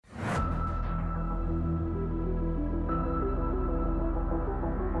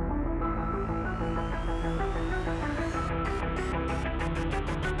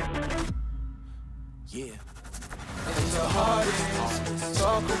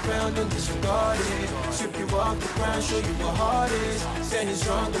Talk around and disregard it. Strip you off the ground, show you what heart is. Standing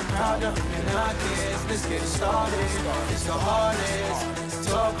strong and proud, nothing can knock it. Let's get it started. It's the hardest.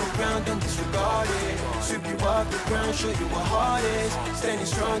 Talk around and disregard it. Strip you off the ground, show you what heart is. Standing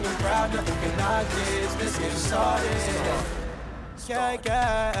strong and proud, nothing can knock it. Let's get it started. Yeah,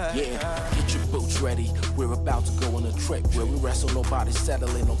 get your boots ready. We're about to go on a trip where we wrestle, nobody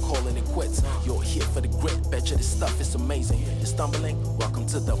settling or calling it quits. You're here for the grit, betcha this stuff is amazing. You're stumbling, welcome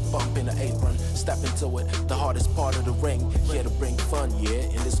to the bump in the apron. Step into it, the hardest part of the ring. Here to bring fun, yeah,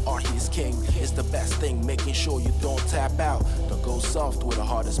 and this art he is king. It's the best thing, making sure you don't tap out. Don't go soft with the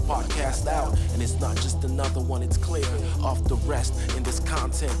hardest podcast out. And it's not just another one, it's clear. Off the rest, in this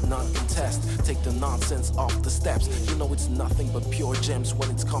content, non-contest. Take the nonsense off the steps. You know it's nothing but pure gems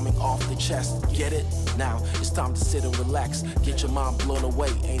when it's coming off the chest. Get it? Now it's time to sit and relax. Get your mind blown away,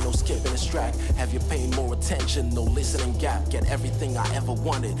 ain't no skipping this track. Have you paying more attention, no listening gap. Get everything I ever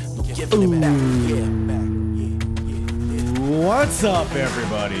wanted, no giving it back. Yeah, back. Yeah. What's up,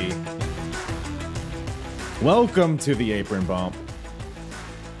 everybody? Welcome to the Apron Bump.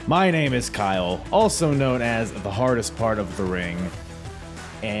 My name is Kyle, also known as the hardest part of the ring.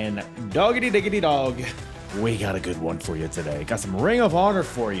 And doggity diggity dog, we got a good one for you today. Got some Ring of Honor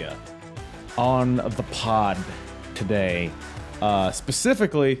for you on the pod today.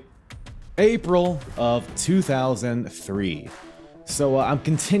 Specifically, April of 2003. So I'm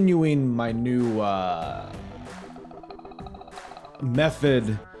continuing my new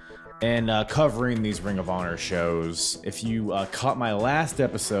method and covering these Ring of Honor shows. If you caught my last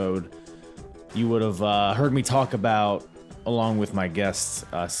episode, you would have heard me talk about, along with my guest,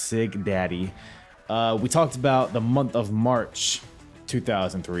 Sig Daddy, we talked about the month of March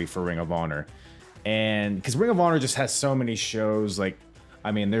 2003 for Ring of Honor. And because Ring of Honor just has so many shows, like,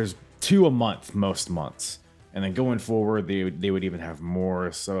 I mean, there's 2 a month most months. And then going forward, they would even have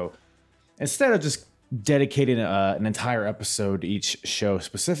more. So instead of just dedicating an entire episode to each show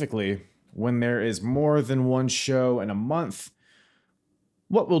specifically, when there is more than one show in a month,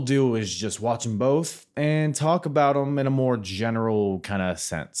 what we'll do is just watch them both and talk about them in a more general kind of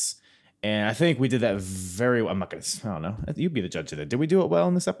sense. And I think we did that very well. I don't know. You be the judge of that. Did we do it well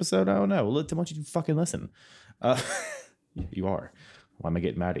in this episode? I don't know. Why don't you fucking listen? You are. Why am I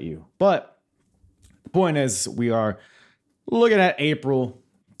getting mad at you? But the point is, we are looking at April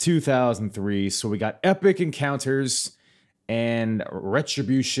 2003. So we got Epic Encounters and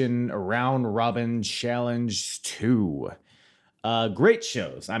Retribution Round Robin Challenge 2. Great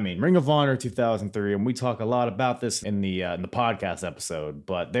shows. I mean, Ring of Honor 2003, and we talk a lot about this in the podcast episode,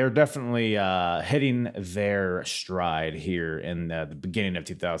 but they're definitely hitting their stride here in the beginning of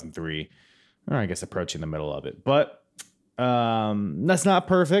 2003, or I guess approaching the middle of it. But that's not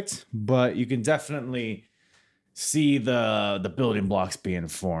perfect, but you can definitely see the building blocks being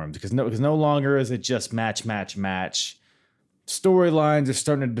formed because no longer is it just match. Storylines are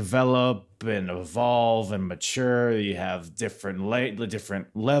starting to develop and evolve and mature. You have different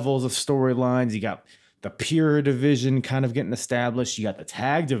levels of storylines. You got the pure division kind of getting established. You got the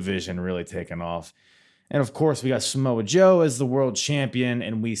tag division really taking off. And of course, we got Samoa Joe as the world champion,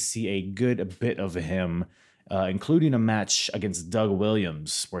 and we see a good bit of him, including a match against Doug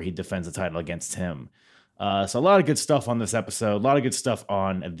Williams where he defends the title against him. So a lot of good stuff on this episode. A lot of good stuff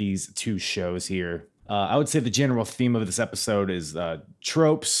on these 2 shows here. I would say the general theme of this episode is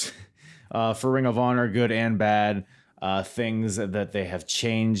tropes for Ring of Honor, good and bad. Things that they have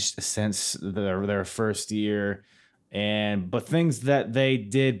changed since their first year. But things that they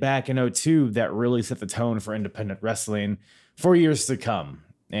did back in 2002 that really set the tone for independent wrestling for years to come.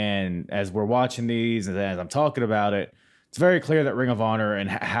 And as we're watching these and as I'm talking about it, it's very clear that Ring of Honor and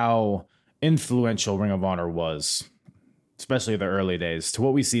how influential Ring of Honor was, especially the early days, to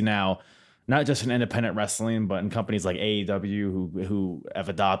what we see now. Not just in independent wrestling, but in companies like AEW who have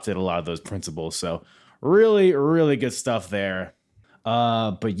adopted a lot of those principles. So really, really good stuff there.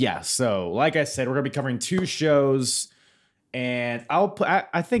 But yeah, so like I said, we're going to be covering 2 shows. And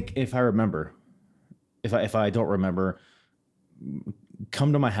I think if I remember, if I don't remember,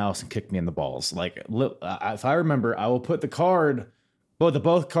 come to my house and kick me in the balls. Like, if I remember, I will put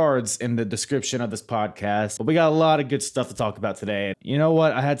both cards in the description of this podcast. But we got a lot of good stuff to talk about today. You know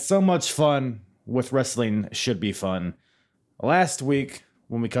what? I had so much fun with Wrestling Should Be Fun last week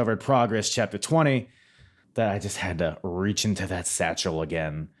when we covered Progress Chapter 20 that I just had to reach into that satchel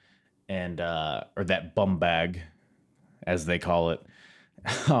again and or that bum bag, as they call it,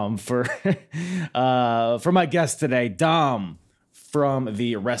 for my guest today, Dom from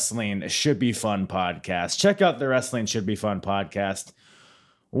the Wrestling Should Be Fun podcast. Check out the Wrestling Should Be Fun podcast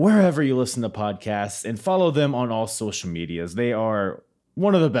wherever you listen to podcasts and follow them on all social medias. They are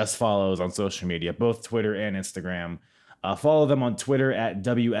one of the best follows on social media, both Twitter and Instagram. Follow them on Twitter at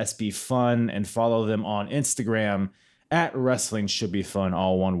WSB Fun and follow them on Instagram at Wrestling Should Be Fun,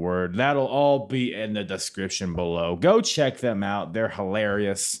 all one word. That'll all be in the description below. Go check them out. They're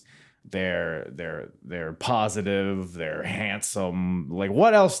hilarious. They're positive. They're handsome. Like,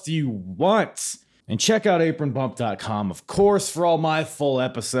 what else do you want? And check out apronbump.com, of course, for all my full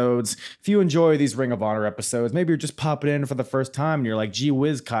episodes. If you enjoy these Ring of Honor episodes, maybe you're just popping in for the first time and you're like, gee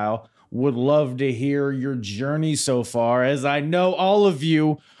whiz, Kyle, would love to hear your journey so far, as I know all of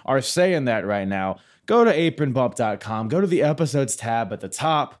you are saying that right now. Go to apronbump.com, go to the episodes tab at the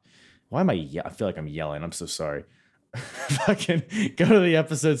top. Why am I feel like I'm yelling. I'm so sorry. Fucking go to the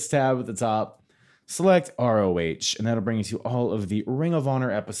episodes tab at the top, select ROH, and that'll bring you to all of the Ring of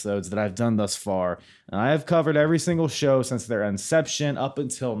Honor episodes that I've done thus far. And I have covered every single show since their inception up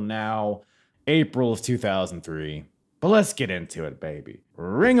until now, April of 2003. But let's get into it, baby.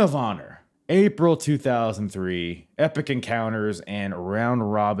 Ring of Honor, April 2003, Epic Encounters and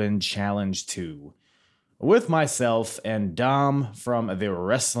Round Robin Challenge 2. With myself and Dom from the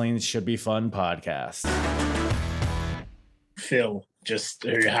Wrestling Should Be Fun podcast. Phil, just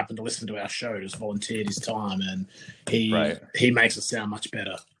who happened to listen to our show, just volunteered his time, and he makes it sound much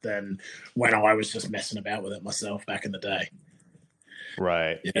better than when I was just messing about with it myself back in the day.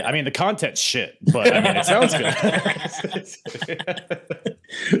 Right. Yeah. I mean, the content's shit, but I mean, it sounds good.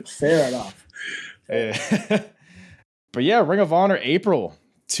 Fair enough. But yeah, Ring of Honor, April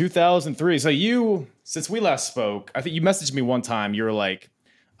 2003. So since we last spoke, I think you messaged me one time. You were like,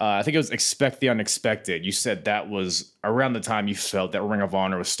 I think it was Expect the Unexpected. You said that was around the time you felt that Ring of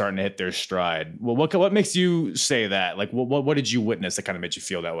Honor was starting to hit their stride. Well, what makes you say that? Like, what did you witness that kind of made you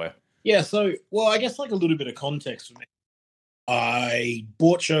feel that way? Yeah, so, I guess like a little bit of context for me. I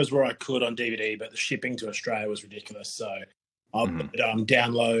bought shows where I could on DVD, but the shipping to Australia was ridiculous. So I would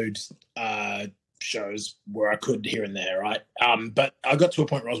download shows where I could here and there, right? But I got to a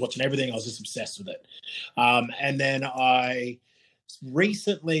point where I was watching everything. I was just obsessed with it. And then I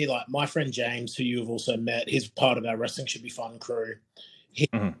recently, like my friend James, who you have also met, he's part of our Wrestling Should Be Fun crew. He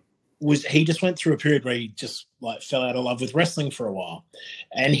just went through a period where he just like fell out of love with wrestling for a while,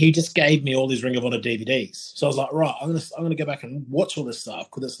 and he just gave me all these Ring of Honor DVDs. So I was like, right, I'm gonna go back and watch all this stuff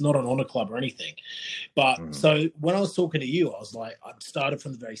because it's not an Honor Club or anything. But so when I was talking to you, I was like, I started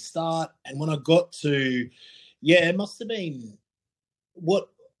from the very start, and when I got to, it must have been what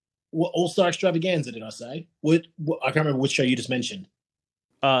All-Star Extravaganza, did I say? What I can't remember which show you just mentioned.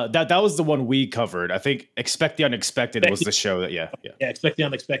 That was the one we covered. I think Expect the Unexpected was the show that, yeah, Expect the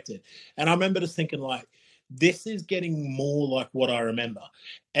Unexpected. And I remember just thinking, like, this is getting more like what I remember.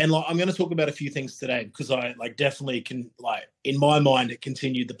 And like, I'm going to talk about a few things today because I like definitely can, like, in my mind, it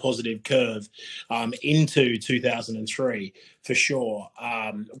continued the positive curve into 2003 for sure.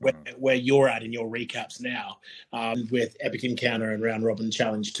 Where you're at in your recaps now with Epic Encounter and Round Robin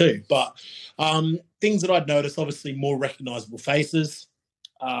Challenge 2. But things that I'd noticed, obviously more recognizable faces.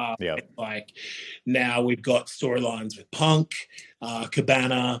 Like now we've got storylines with Punk,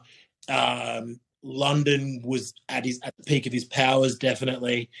 Cabana, London was at the peak of his powers,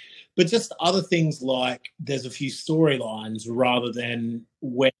 definitely, but just other things like there's a few storylines rather than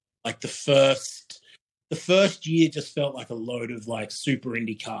where like the first year just felt like a load of like super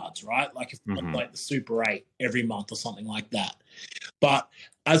indie cards, right? Like it's like the Super 8 every month or something like that. But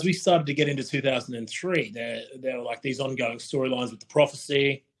as we started to get into 2003, there were like these ongoing storylines with the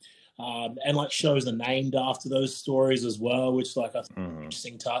Prophecy, and like shows are named after those stories as well, which like I think is an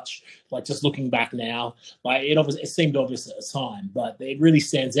interesting touch. Like just looking back now, like it seemed obvious at the time, but it really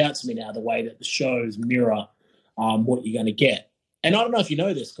stands out to me now the way that the shows mirror what you're going to get. And I don't know if you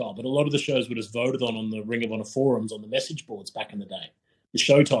know this, Carl, but a lot of the shows were just voted on the Ring of Honor forums on the message boards back in the day. The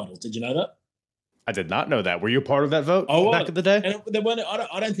show titles, did you know that? I did not know that. Were you a part of that vote back in the day? And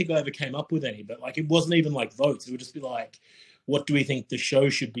I don't think I ever came up with any, but like it wasn't even like votes. It would just be like, what do we think the show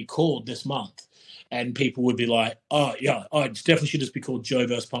should be called this month? And people would be like, it definitely should just be called Joe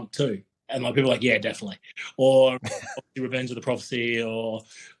vs. Punk 2. And like people are like, yeah, definitely. Or Revenge of the Prophecy or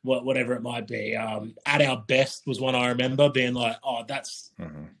whatever it might be. At Our Best was one I remember being like, that's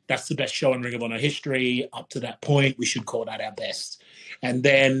the best show in Ring of Honor history. Up to that point, we should call it At Our Best. And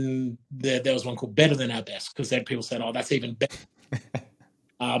then there was one called Better Than Our Best because then people said, that's even better.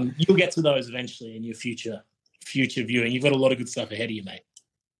 You'll get to those eventually in your future viewing. You've got a lot of good stuff ahead of you, mate.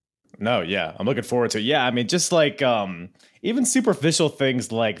 No, yeah, I'm looking forward to it. Yeah, I mean, just like even superficial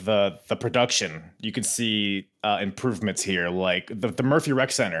things like the production, you can see improvements here, like the Murphy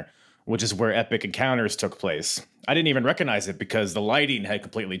Rec Center, which is where Epic Encounters took place. I didn't even recognize it because the lighting had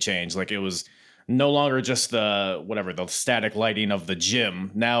completely changed. Like it was no longer just the static lighting of the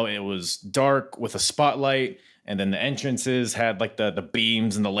gym. Now it was dark with a spotlight, and then the entrances had like the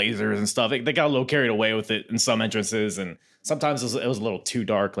beams and the lasers and stuff. They got a little carried away with it in some entrances, and sometimes it was a little too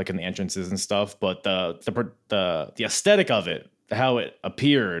dark, like in the entrances and stuff. But the aesthetic of it, how it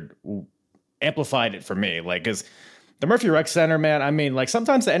appeared, amplified it for me. Like, because the Murphy Rec Center, man, I mean, like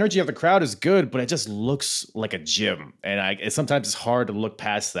sometimes the energy of the crowd is good, but it just looks like a gym. And sometimes it's hard to look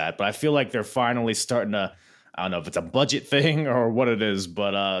past that. But I feel like they're finally starting to, I don't know if it's a budget thing or what it is,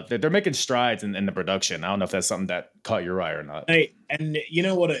 but they're making strides in the production. I don't know if that's something that caught your eye or not. Hey, and you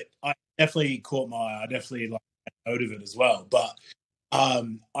know what? I definitely caught my eye. I definitely like note of it as well. But I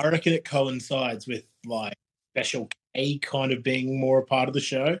reckon it coincides with like Special K kind of being more a part of the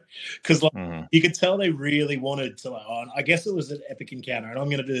show, because like you could tell they really wanted to like. Oh, I guess it was an Epic Encounter, and I'm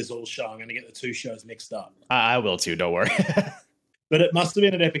going to do this all show. I'm going to get the two shows mixed up. I will too. Don't worry. But it must have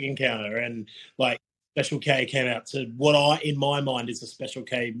been an Epic Encounter, and like Special K came out to what in my mind is a Special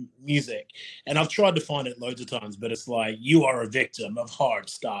K music, and I've tried to find it loads of times, but it's like, you are a victim of hard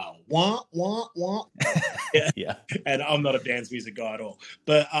style. Wah wah wah. Yeah. And I'm not a dance music guy at all,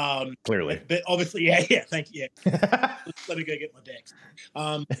 but clearly, but obviously, yeah. Thank you. Yeah. Let me go get my decks.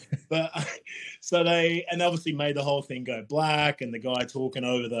 But so they obviously made the whole thing go black, and the guy talking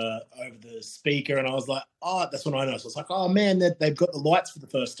over the speaker, and I was like, oh, that's when I noticed. I was like, oh man, they've got the lights for the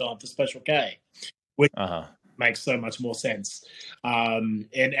first time for Special K. Which makes so much more sense, and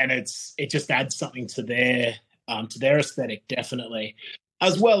it just adds something to their aesthetic, definitely,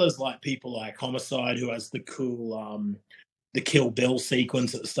 as well as like people like Homicide, who has the cool the Kill Bill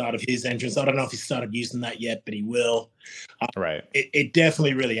sequence at the start of his entrance. I don't know if he started using that yet, but he will. Right. It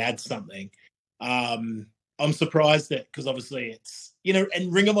definitely really adds something. I'm surprised that, because obviously it's, you know,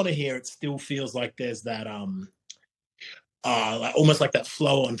 and Ring of Honor here, it still feels like there's that like almost like that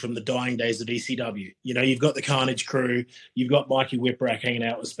flow on from the dying days of ECW. You know, you've got the Carnage crew, you've got Mikey Whipwreck hanging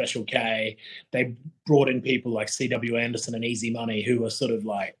out with Special K. They brought in people like C.W. Anderson and Easy Money, who are sort of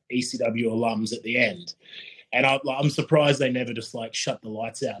like ECW alums at the end. And I'm surprised they never just like shut the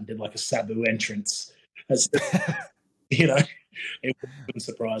lights out and did like a Sabu entrance. You know, it wouldn't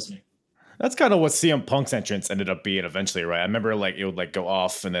surprise me. That's kind of what CM Punk's entrance ended up being eventually, right? I remember like it would like go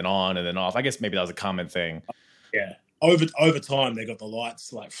off and then on and then off. I guess maybe that was a common thing. Yeah. Over time, they got the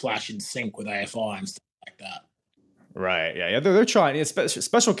lights like flash in sync with AFI and stuff like that. Right. Yeah. They're trying.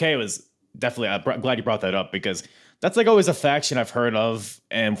 Special K was definitely. I'm glad you brought that up, because that's like always a faction I've heard of,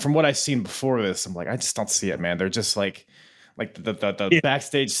 and from what I've seen before this, I'm like, I just don't see it, man. They're just like the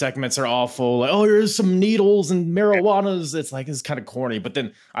backstage segments are awful. Like, oh, here's some needles and marijuanas. It's like, it's kind of corny. But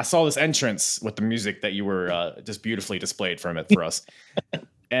then I saw this entrance with the music that you were just beautifully displayed from it for us.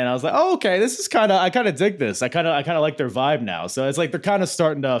 And I was like, oh, okay, this is I kind of dig this. I kind of like their vibe now. So it's like they're kind of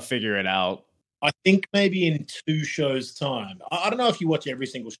starting to figure it out. I think maybe in 2 shows' time. I don't know if you watch every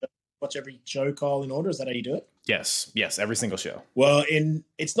single show. Watch every show, Kyle, in order. Is that how you do it? Yes, every single show. Well,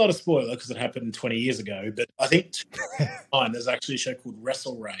 it's not a spoiler because it happened 20 years ago, but I think there's actually a show called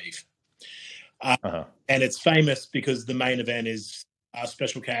Wrestle Rave. And it's famous because the main event is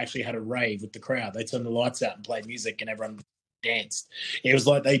Special K actually had a rave with the crowd. They turned the lights out and played music, and everyone danced. It was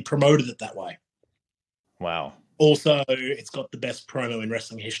like they promoted it that way. Wow. Also, it's got the best promo in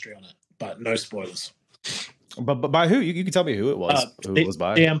wrestling history on it, but no spoilers. But by who? You can tell me who it was. Who it was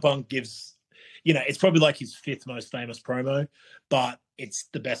by? CM Punk gives, you know, it's probably like his 5th most famous promo, but it's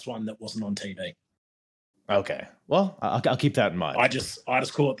the best one that wasn't on TV. Okay. Well, I'll keep that in mind. I just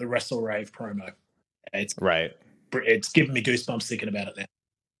call it the Wrestle Rave promo. It's right. It's giving me goosebumps thinking about it now.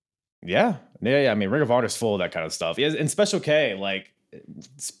 Yeah. I mean, Ring of Honor is full of that kind of stuff. Yeah, and Special K, like,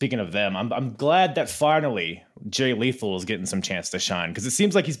 speaking of them, I'm glad that finally Jay Lethal is getting some chance to shine, because it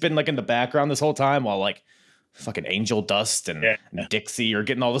seems like he's been like in the background this whole time while like fucking Angel Dust and Dixie are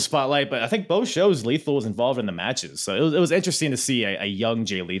getting all the spotlight. But I think both shows Lethal was involved in the matches, so it was interesting to see a young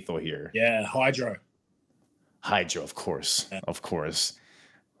Jay Lethal here. Yeah, Hydro, of course.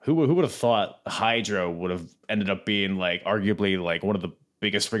 Who would have thought Hydro would have ended up being like arguably like one of the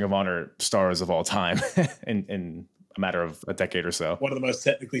biggest Ring of Honor stars of all time in a matter of a decade or so. One of the most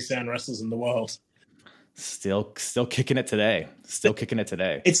technically sound wrestlers in the world. Still kicking it today. It's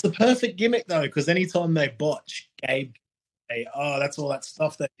the perfect gimmick though, because anytime they botch, Gabe, that's all that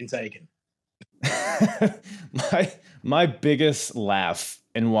stuff they've been taking. my biggest laugh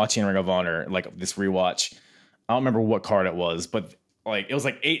in watching Ring of Honor, like this rewatch, I don't remember what card it was, but like it was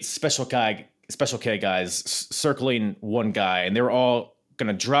like 8 Special K guys circling one guy, and they were all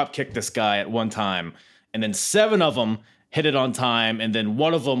gonna drop kick this guy at one time, and then 7 of them hit it on time, and then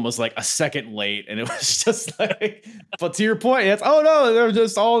one of them was like a second late, and it was just like, but to your point, it's, oh no, they're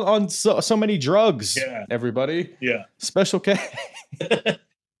just all on so many drugs. Yeah. Everybody. Yeah. Special K.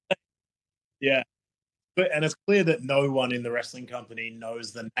 Yeah. And it's clear that no one in the wrestling company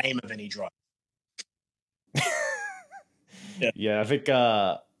knows the name of any drug. Yeah, I think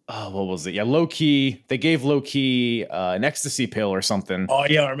what was it? Yeah, Low Key. They gave Low Key an ecstasy pill or something. Oh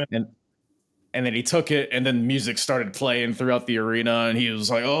yeah, I remember. And then he took it, and then music started playing throughout the arena, and he was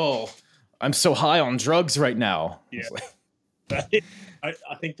like, "Oh, I'm so high on drugs right now." Yeah. Like,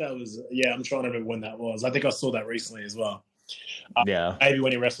 I think that was, I'm trying to remember when that was. I think I saw that recently as well. Yeah. Maybe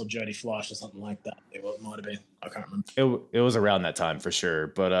when he wrestled Jody Fleisch or something like that. It might have been. I can't remember. It was around that time for sure.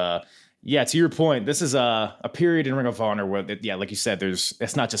 But yeah, to your point, this is a period in Ring of Honor where, like you said,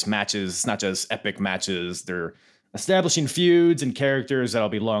 it's not just matches, it's not just epic matches. They're establishing feuds and characters that'll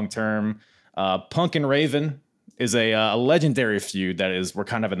be long term. Punk and Raven is a legendary feud that we're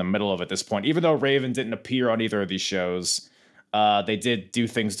kind of in the middle of at this point. Even though Raven didn't appear on either of these shows, they did do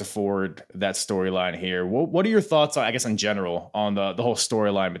things to forward that storyline here. What are your thoughts, I guess, in general on the whole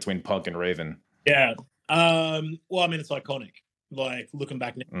storyline between Punk and Raven? Yeah. Well, I mean, it's iconic. Like, looking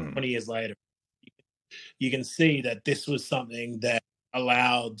back 20 years later, you can see that this was something that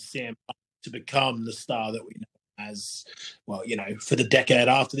allowed CM Punk to become the star that we know as, well, for the decade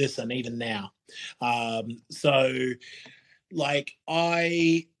after this and even now. So, like,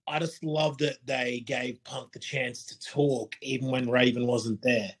 I just love that they gave Punk the chance to talk even when Raven wasn't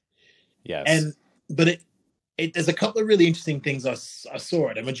there. Yes. But there's a couple of really interesting things I saw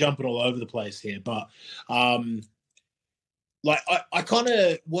it, and we're jumping all over the place here, but like I kind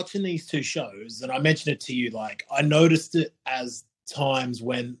of watching these two shows, and I mentioned it to you, like I noticed it as times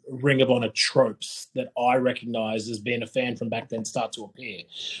when Ring of Honor tropes that I recognize as being a fan from back then start to appear.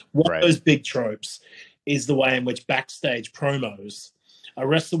 One of those big tropes is the way in which backstage promos, a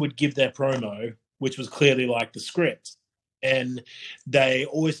wrestler would give their promo, which was clearly like the script, and they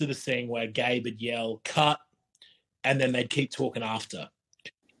always do the thing where Gabe would yell "cut," and then they'd keep talking after.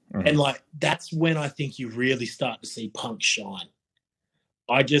 Mm-hmm. And like that's when I think you really start to see Punk shine.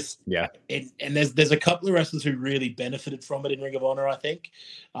 And there's a couple of wrestlers who really benefited from it in Ring of Honor, I think.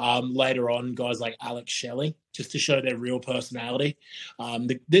 Later on, guys like Alex Shelley, just to show their real personality.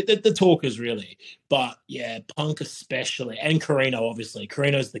 The talkers really, but yeah, Punk especially, and Carino obviously.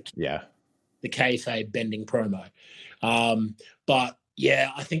 Carino's the kayfabe bending promo. But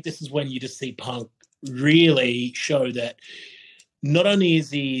yeah, I think this is when you just see Punk really show that. Not only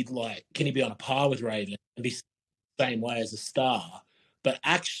is he can he be on a par with Raven and be the same way as a star, but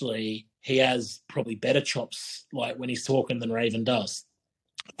actually he has probably better chops when he's talking than Raven does.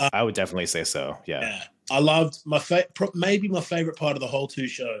 I would definitely say so. Yeah. I loved maybe my favorite part of the whole two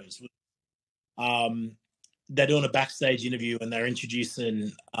shows was they're doing a backstage interview and they're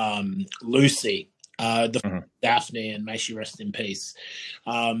introducing Lucy, Daphne, and may she rest in peace.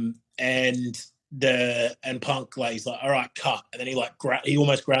 And Punk, he's like, all right, cut. And then he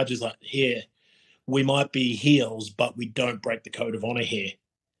almost grabs his here, we might be heels, but we don't break the code of honor here.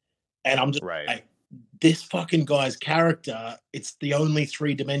 And I'm just like, this fucking guy's character, it's the only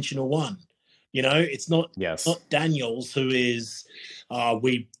three-dimensional one. It's not Daniels who is,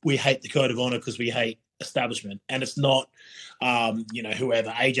 we hate the code of honor because we hate establishment. And it's not,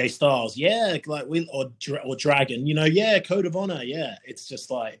 whoever, AJ Styles. Yeah, or Dragon, code of honor. Yeah. It's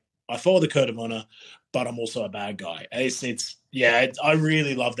just I follow the code of honor, but I'm also a bad guy. I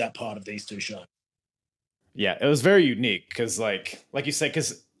really love that part of these two shows. Yeah, it was very unique because, like you said,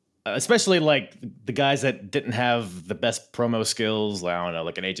 because especially the guys that didn't have the best promo skills, I don't know,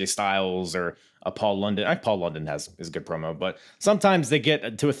 like an AJ Styles or a Paul London. Paul London is a good promo, but sometimes they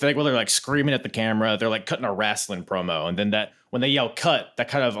get to a thing where they're screaming at the camera, they're cutting a wrestling promo, and then that when they yell "cut," that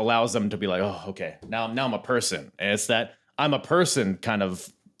kind of allows them to be like, oh, okay, now I'm a person, and it's that I'm a person kind of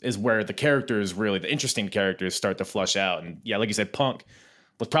is where the characters really, the interesting characters start to flush out. And yeah, like you said, Punk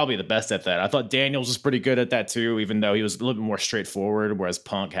was probably the best at that. I thought Daniels was pretty good at that too, even though he was a little bit more straightforward, whereas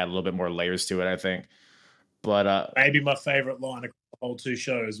Punk had a little bit more layers to it, I think. But maybe my favorite line of the whole two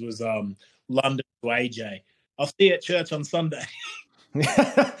shows was London to AJ. I'll see you at church on Sunday.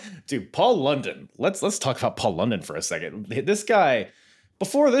 Dude, Paul London. Let's talk about Paul London for a second. This guy,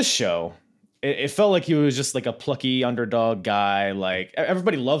 before this show, it felt like he was just a plucky underdog guy.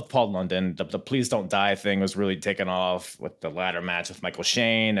 Everybody loved Paul London. The Please Don't Die thing was really taken off with the ladder match with Michael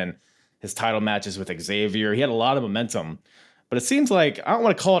Shane and his title matches with Xavier. He had a lot of momentum, but it seems I don't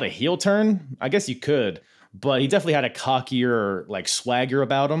want to call it a heel turn. I guess you could, but he definitely had a cockier, swagger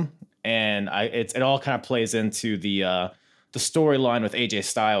about him. And it all kind of plays into the storyline with AJ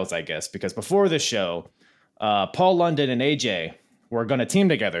Styles, I guess, because before this show, Paul London and AJ were going to team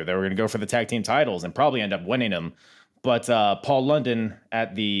together. They were going to go for the tag team titles and probably end up winning them. But Paul London,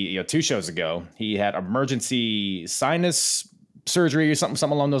 at the 2 shows ago, he had emergency sinus surgery or something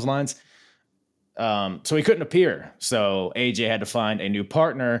along those lines. So he couldn't appear. So AJ had to find a new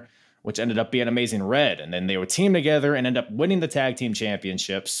partner, which ended up being Amazing Red. And then they were teamed together and ended up winning the tag team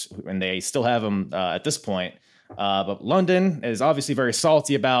championships. And they still have them at this point. But London is obviously very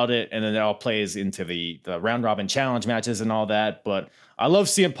salty about it. And then it all plays into the round robin challenge matches and all that. But I love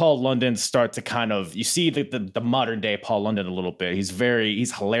seeing Paul London start to kind of, you see the modern day Paul London a little bit. He's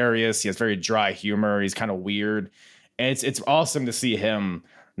hilarious. He has very dry humor. He's kind of weird. And it's awesome to see him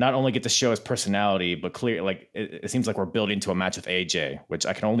not only get to show his personality, but it seems like we're building to a match with AJ, which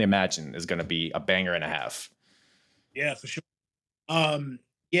I can only imagine is going to be a banger and a half. Yeah, for sure.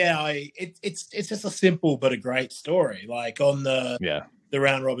 It's just a simple but a great story. Like on the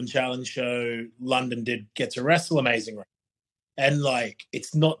round robin challenge show, London did get to wrestle Amazing Red. And like,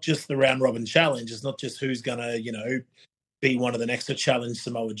 it's not just the round robin challenge. It's not just who's gonna, be one of the next to challenge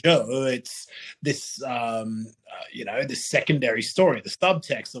Samoa Joe. It's this, this secondary story, the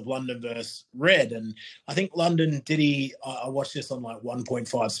subtext of London versus Red. And I think London I watched this on like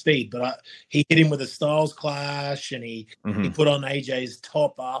 1.5 speed, but he hit him with a Styles clash, and he put on AJ's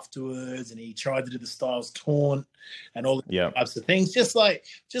top afterwards, and he tried to do the Styles taunt and all the types of things. Just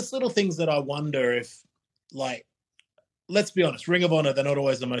little things that I wonder if, like, let's be honest, Ring of Honor, they're not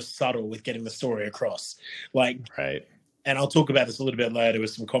always the most subtle with getting the story across. Like, right. And I'll talk about this a little bit later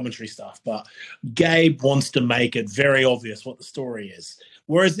with some commentary stuff, but Gabe wants to make it very obvious what the story is.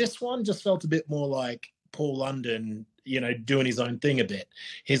 Whereas this one just felt a bit more like Paul London, doing his own thing a bit.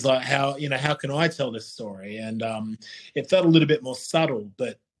 He's like, how can I tell this story? And it felt a little bit more subtle,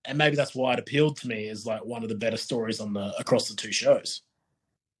 and maybe that's why it appealed to me as like one of the better stories across the 2 shows.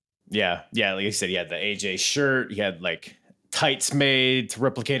 Yeah. Yeah. Like you said, he had the AJ shirt. He had like tights made to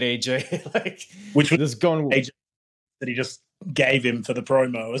replicate AJ, like, which was just going AJ that he just gave him for the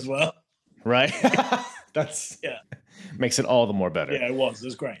promo as well. Right. Makes it all the more better. Yeah, it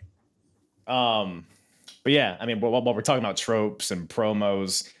was great. But yeah, I mean, while we're talking about tropes and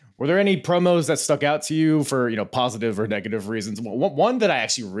promos, were there any promos that stuck out to you for, positive or negative reasons? One that I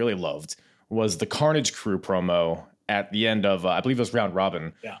actually really loved was the Carnage Crew promo at the end of, I believe it was Round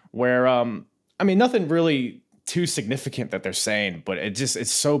Robin, where, nothing really too significant that they're saying, but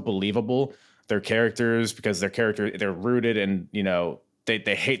it's so believable. Their characters, because they're rooted in,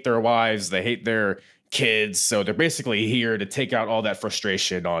 they hate their wives, they hate their kids, so they're basically here to take out all that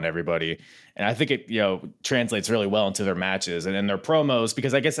frustration on everybody. And I think it translates really well into their matches and in their promos,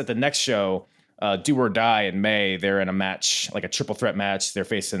 because I guess at the next show, Do or Die in May, they're in a match, like a triple threat match. They're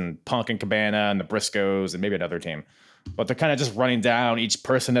facing Punk and Cabana and the Briscoes and maybe another team, but they're kind of just running down each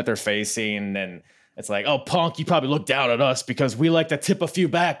person that they're facing. And it's like, oh, Punk, you probably look down at us because we like to tip a few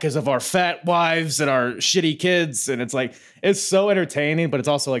back because of our fat wives and our shitty kids. And it's like, it's so entertaining, but it's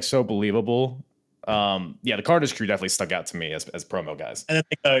also like so believable. The Carnage Crew definitely stuck out to me as promo guys. And then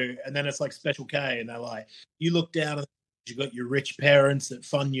they go, and then it's like Special K, and they're like, you look down and you got your rich parents that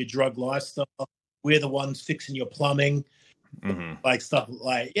fund your drug lifestyle. We're the ones fixing your plumbing. Like stuff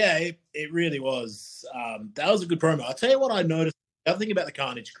like, it really was. That was a good promo. I'll tell you what I noticed. The other thing about the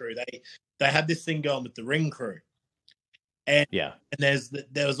Carnage Crew, they had this thing going with the Ring Crew, and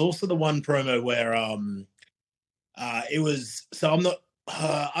there was also the one promo where it was. So I'm not.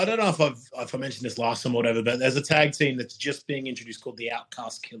 I don't know if I mentioned this last time or whatever, but there's a tag team that's just being introduced called the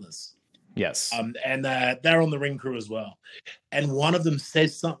Outcast Killers. Yes. And they're on the Ring Crew as well. And one of them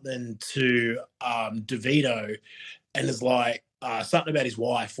says something to DeVito, and is like something about his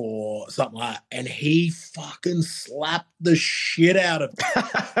wife or something like that. And he fucking slapped the shit out of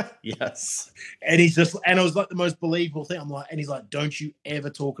him. Yes. And it was like the most believable thing. I'm like, and he's like, don't you ever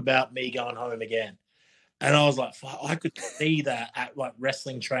talk about me going home again. And I was like, fuck, I could see that at like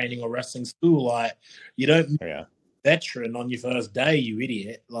wrestling training or wrestling school. Like, you don't veteran on your first day, you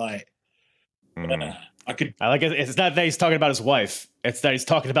idiot. Like, I like it. It's not that he's talking about his wife. It's that he's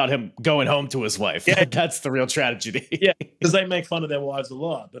talking about him going home to his wife. Yeah. That's the real tragedy. Yeah, because they make fun of their wives a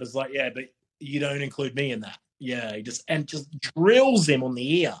lot. But it's like, yeah, but you don't include me in that. Yeah, he just drills him on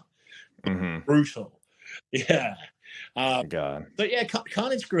the ear. Brutal. Yeah. God. So yeah,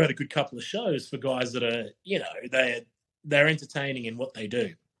 Carnage Crew had a good couple of shows for guys that are, they're entertaining in what they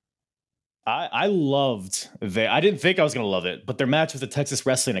do. I loved I didn't think I was going to love it, but their match with the Texas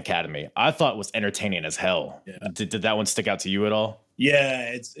Wrestling Academy, I thought was entertaining as hell. Yeah. Did that one stick out to you at all?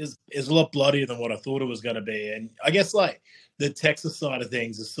 Yeah, it's a lot bloodier than what I thought it was going to be. And I guess like the Texas side of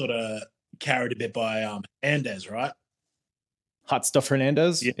things is sort of carried a bit by Hernandez, right? Hot Stuff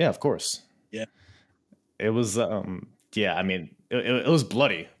Hernandez? Yeah, of course. Yeah. It was yeah, I mean, it was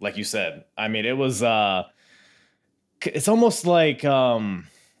bloody, like you said. I mean, it was it's almost like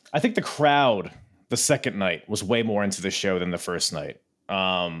I think the crowd the second night was way more into the show than the first night.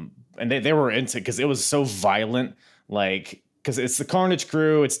 And they were into because it was so violent, like because it's the Carnage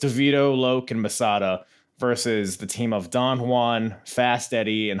crew, it's DeVito, Loke, and Masada versus the team of Don Juan, Fast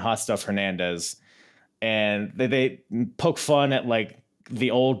Eddie, and Hot Stuff Hernandez. And they poke fun at like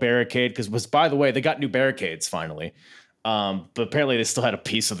the old barricade because was by the way they got new barricades finally. But apparently they still had a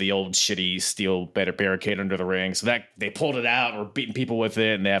piece of the old shitty steel barricade under the ring. So that they pulled it out or beating people with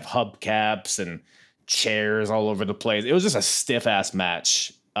it. And they have hubcaps and chairs all over the place. It was just a stiff ass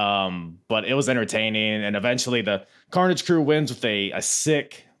match. But it was entertaining. And eventually the Carnage crew wins with a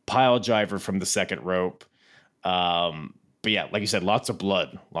sick pile driver from the second rope. But yeah, like you said, lots of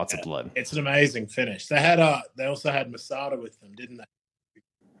blood. It's an amazing finish. They also had Masada with them, didn't they?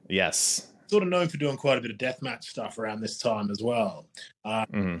 Yes. Sort of known for doing quite a bit of deathmatch stuff around this time as well.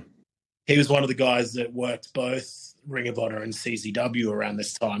 He was one of the guys that worked both Ring of Honor and CZW around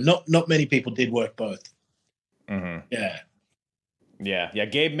this time. Not many people did work both. Yeah.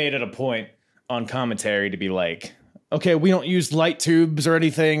 Gabe made it a point on commentary to be like, okay, we don't use light tubes or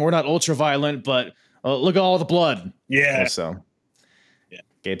anything. We're not ultra violent, but look at all the blood. Yeah. So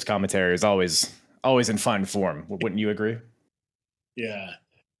Gabe's commentary is always in fine form. Wouldn't you agree? Yeah.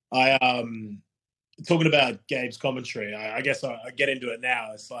 I talking about Gabe's commentary, I guess I get into it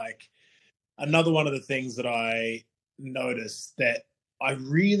now. It's like another one of the things that I noticed that I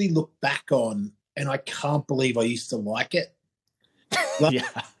really look back on and I can't believe I used to like it. Like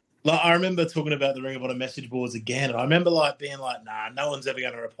I remember talking about the Ring of Honor message boards again, and I remember like being like, nah, no one's ever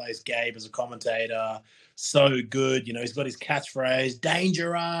going to replace Gabe as a commentator. So good, you know, he's got his catchphrase,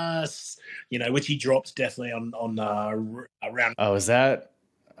 dangerous, you know, which he drops definitely on around. Oh, is that?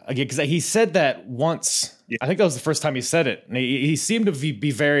 Because he said that once. Yeah. I think that was the first time he said it. And he seemed to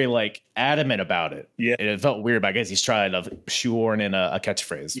be very like adamant about it. Yeah, and it felt weird. But I guess he's trying to shoehorn in a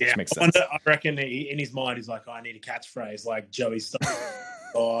catchphrase, which makes sense. I reckon in his mind he's like, I need a catchphrase like Joey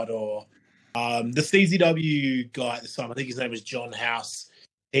God or the CZW guy at the time. I think his name was John House.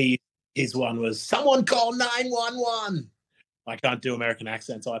 His one was someone call 911. I can't do American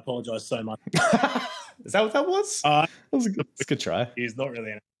accents. I apologize so much. Is that what that was? That was a good try. He's not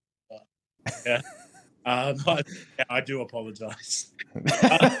really. Yeah. But I do apologize.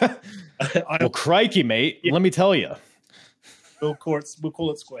 Well, crikey, mate. Yeah. Let me tell you. We'll call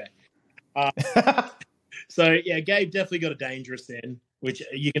it square. So, yeah, Gabe definitely got a dangerous end, which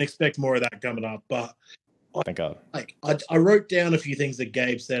you can expect more of that coming up. But thank God. Like, I wrote down a few things that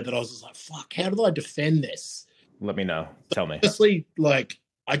Gabe said that I was just like, fuck, how did I defend this? Let me know. Tell me. Honestly, like,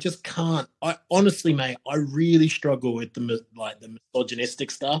 I just can't. I honestly, mate, I really struggle with the misogynistic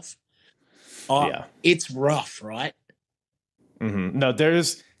stuff. It's rough, right? No,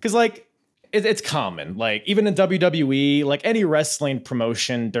 because like it's common. Like even in WWE, like any wrestling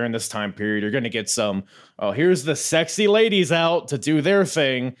promotion during this time period, you're gonna get some. Oh, here's the sexy ladies out to do their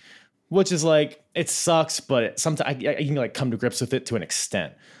thing, which is like it sucks, but sometimes I can like come to grips with it to an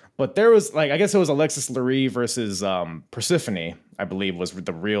extent. But there was like I guess it was Alexis Lurie versus Persephone, I believe was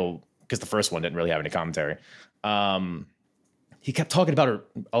the real because the first one didn't really have any commentary. He kept talking about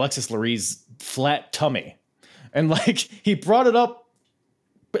Alexis Lurie's flat tummy. And like he brought it up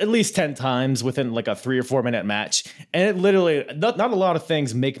at least 10 times within like a 3 or 4 minute match. And it literally, not a lot of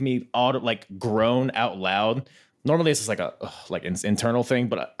things make me groan out loud. Normally it's just like an internal thing,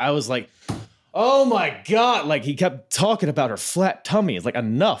 but I was like, oh my God. Like he kept talking about her flat tummy. It's like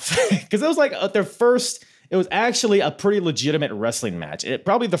enough. Cause it was like it was actually a pretty legitimate wrestling match.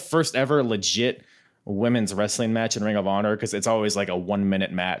 Probably the first ever legit women's wrestling match in Ring of Honor because it's always like a 1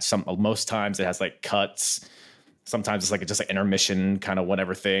 minute match. Most times it has like cuts. Sometimes it's like just like intermission kind of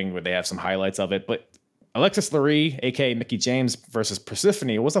whatever thing where they have some highlights of it. But Alexis Lurie, aka Mickie James versus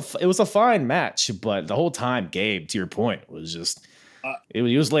Persephone, it was a fine match. But the whole time, Gabe, to your point, was just he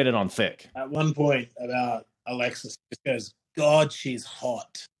was laid it on thick. At one point about Alexis, just goes, "God, she's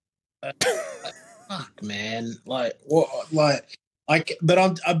hot." Fuck, man, like what, like.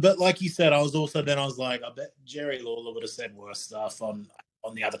 But like you said, I was like, I bet Jerry Lawler would have said worse stuff on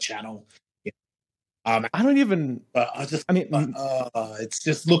the other channel. Yeah. I don't even. It's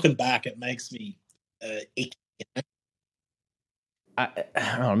just looking back, it makes me icky. I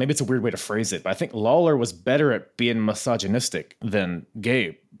don't know. Maybe it's a weird way to phrase it, but I think Lawler was better at being misogynistic than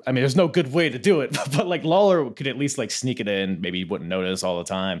Gabe. I mean, there's no good way to do it, but like Lawler could at least like sneak it in. Maybe you wouldn't notice all the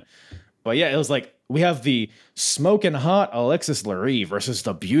time. But yeah, it was like we have the smoking hot Alexis Lurie versus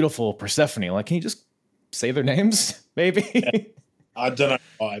the beautiful Persephone. Like, can you just say their names, maybe? Yeah. I don't know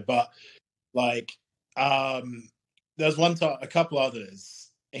why, but like There's one time, a couple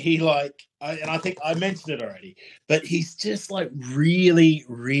others. He like, and I think I mentioned it already, but he's just like really,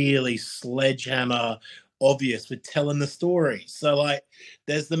 really sledgehammer obvious with telling the story. So like,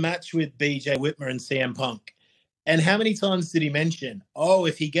 there's the match with BJ Whitmer and CM Punk. And how many times did he mention, oh,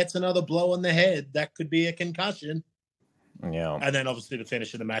 if he gets another blow on the head, that could be a concussion? Yeah. And then obviously the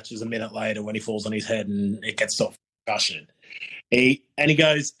finish of the match is a minute later when he falls on his head and it gets stopped for concussion. He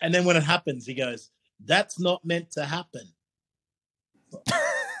goes, and then when it happens, he goes, that's not meant to happen.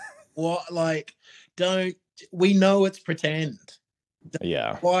 What, like, we know it's pretend.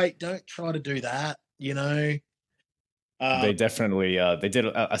 Yeah. Why don't try to do that, you know? They definitely they did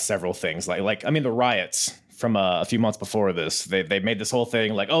several things like I mean the riots from a few months before this. They made this whole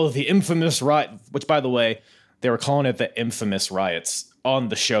thing like, oh, the infamous riot, which by the way, they were calling it the infamous riots on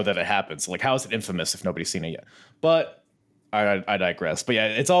the show that it happens. Like, how is it infamous if nobody's seen it yet? But I digress. But yeah,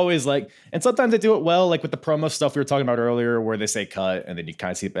 it's always like, and sometimes they do it well, like with the promo stuff we were talking about earlier, where they say cut and then you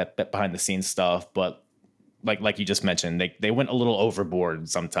kind of see behind the scenes stuff. But like you just mentioned, they went a little overboard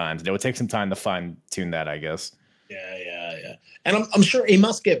sometimes. It would take some time to fine tune that, I guess. Yeah. And I'm sure he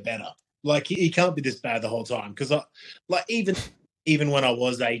must get better. Like, he can't be this bad the whole time. Because even when I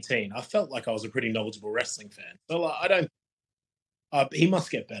was 18, I felt like I was a pretty knowledgeable wrestling fan. So like, I don't. He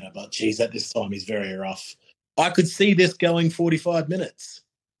must get better, but geez, at this time he's very rough. I could see this going 45 minutes.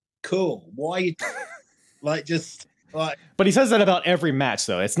 Cool. Why you like just like? But he says that about every match,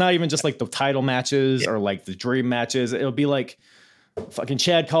 though. It's not even just like the title matches or like the dream matches. It'll be like fucking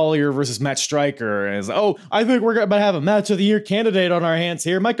Chad Collier versus Matt Stryker, and it's like, oh, I think we're about to have a match of the year candidate on our hands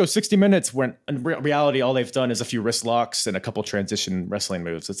here. It might go 60 minutes. When in reality, all they've done is a few wrist locks and a couple transition wrestling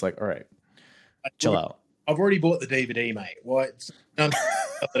moves. It's like, all right, chill out. I've already bought the DVD, mate. Why? Not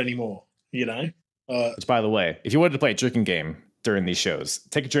anymore, you know? Which, by the way, if you wanted to play a drinking game during these shows,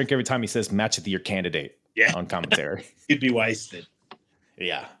 take a drink every time he says match of the year candidate on commentary. You'd be wasted.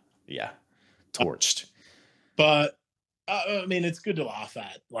 Yeah. Torched. But, I mean, it's good to laugh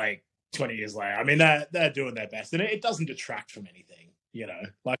at, like, 20 years later. I mean, they're doing their best, and it doesn't detract from anything, you know?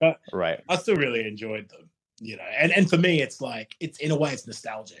 Like, I still really enjoyed them, you know? And for me, it's like, it's in a way, it's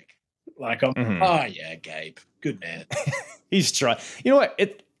nostalgic. Like, oh, yeah, Gabe, good man. He's trying. You know what?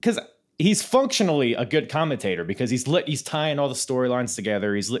 Because he's functionally a good commentator because he's tying all the storylines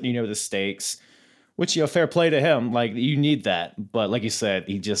together. He's letting you know the stakes, which, you know, fair play to him. Like, you need that. But like you said,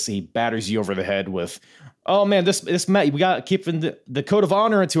 he batters you over the head with, oh man, this match, we got keeping the code of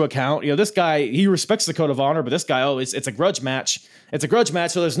honor into account. You know, this guy, he respects the code of honor, but this guy, it's a grudge match. It's a grudge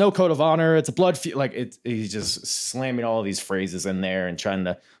match, so there's no code of honor. It's a blood feud. Like, he's just slamming all these phrases in there and trying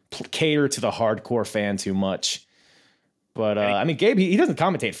to cater to the hardcore fan too much. But I mean, Gabe, he doesn't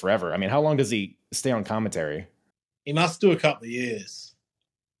commentate forever. I mean, how long does he stay on commentary? He must do a couple of years.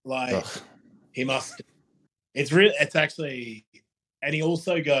 Like, he must. It's actually, and he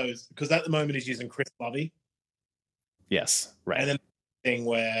also goes, because at the moment he's using Chris Lovey. Yes, right. And then the thing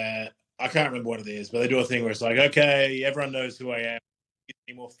where, I can't remember what it is, but they do a thing where it's like, okay, everyone knows who I am.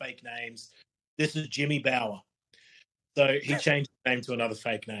 Any more fake names? This is Jimmy Bauer. So he changed his name to another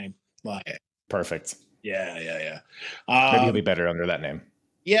fake name. Like, perfect. Yeah. Maybe he'll be better under that name.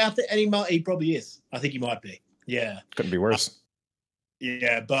 Yeah, and he probably is. I think he might be. Yeah. Couldn't be worse.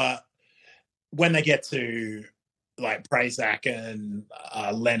 Yeah, but when they get to like Prazak and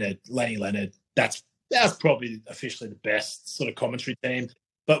Lenny Leonard, that's probably officially the best sort of commentary team.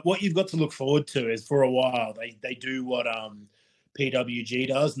 But what you've got to look forward to is, for a while, they do what PWG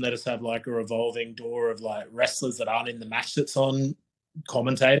does, and they just have like a revolving door of like wrestlers that aren't in the match that's on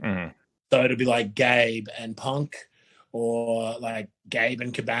commentator. Mm-hmm. So it'll be like Gabe and Punk, or like Gabe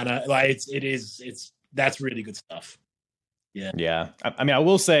and Cabana. Like that's really good stuff. Yeah. I mean, I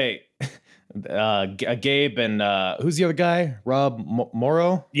will say, Gabe and who's the other guy? Rob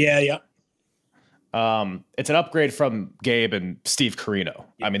Morrow. Yeah. It's an upgrade from Gabe and Steve Corino.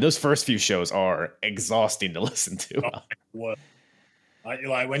 Yeah. I mean, those first few shows are exhausting to listen to. What?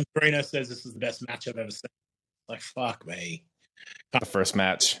 Like when Corino says this is the best match I've ever seen, like, fuck me. The first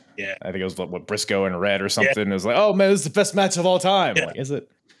match. Yeah. I think it was what, Briscoe and Red or something. Yeah. It was like, oh man, this is the best match of all time. Yeah. Like, is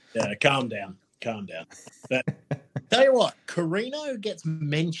it? Yeah, calm down. But tell you what, Corino gets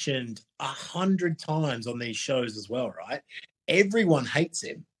mentioned 100 times on these shows as well, right? Everyone hates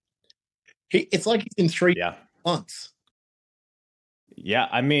him. It's like he's in 3 months. Yeah,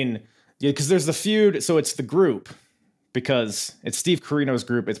 I mean, because there's the feud. So it's the group, because it's Steve Corino's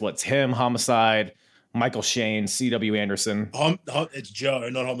group. It's him, Homicide, Michael Shane, C.W. Anderson. It's Joe,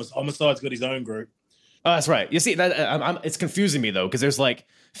 not Homicide. Homicide's got his own group. Oh, that's right. You see, that it's confusing me though, because there's like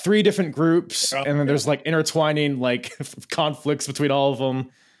 3 different groups, and then there's like intertwining like conflicts between all of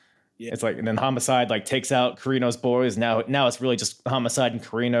them. Yeah. It's like, and then Homicide like takes out Carino's boys. Now it's really just Homicide and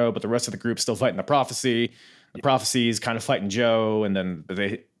Carino, but the rest of the group's still fighting the Prophecy. The Prophecy's kind of fighting Joe, and then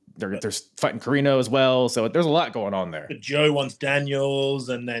they're fighting Carino as well. So there's a lot going on there. But Joe wants Daniels,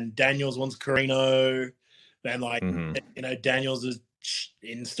 and then Daniels wants Carino. Then Daniels is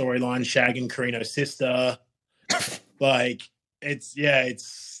in storyline shagging Carino's sister. Like there's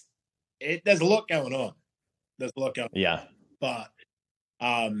a lot going on. There's a lot going on. Yeah. But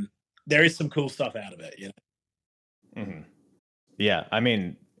there is some cool stuff out of it, Mm-hmm. Yeah, I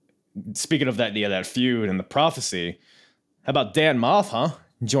mean, speaking of that feud and the Prophecy, how about Dan Moth, huh?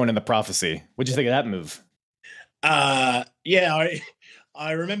 Joining the Prophecy. What'd you think of that move? I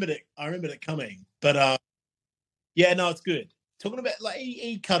remembered it. I remembered it coming, but it's good. Talking about like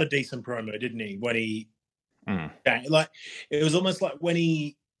he cut a decent promo, didn't he? When he like it was almost like when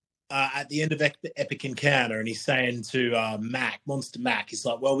he at the end of Epic Encounter, and he's saying to Monster Mac, he's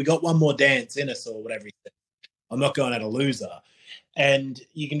like, "Well, we got one more dance in us, or whatever he said. I'm not going out a loser." And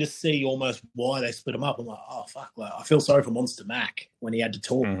you can just see almost why they split him up. I'm like, oh fuck! Like I feel sorry for Monster Mac when he had to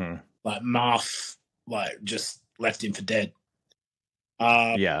talk. Like Marth, like just left him for dead. So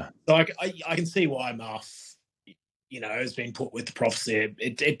I can see why Marth, has been put with the Prophecy.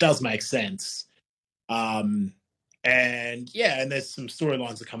 It does make sense. And there's some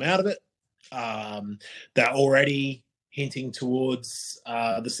storylines that come out of it. They're already hinting towards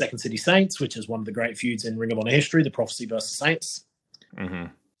the Second City Saints, which is one of the great feuds in Ring of Honor history, the Prophecy versus Saints.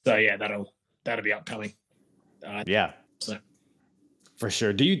 So yeah, that'll be upcoming. So for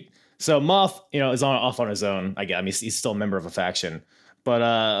sure. So Moth, is off on his own. I mean, he's still a member of a faction, but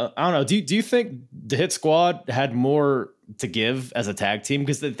I don't know. Do you think the Hit Squad had more to give as a tag team?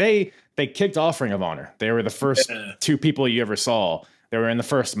 Because they kicked off Ring of Honor. They were the first two people you ever saw. They were in the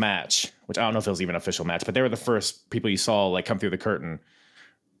first match, which I don't know if it was even an official match, but they were the first people you saw like come through the curtain.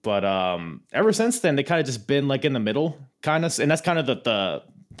 But ever since then, they kind of just been like in the middle, kind of, and that's kind of the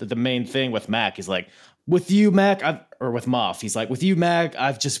main thing with Mac. He's like, with you, Mac, with Moff, he's like, with you, Mac,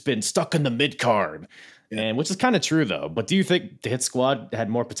 I've just been stuck in the mid card, and which is kind of true though. But do you think the Hit Squad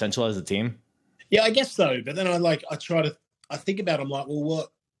had more potential as a team? Yeah, I guess so. But then I think about it, I'm like,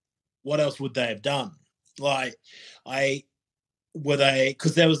 well, what else would they have done? Like,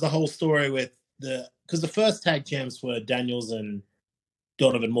 because there was the whole story with because the first tag champs were Daniels and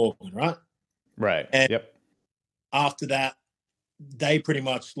Donovan Morgan, right? Right. And yep. After that, they pretty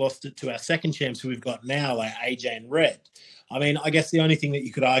much lost it to our second champs who we've got now, like AJ and Red. I mean, I guess the only thing that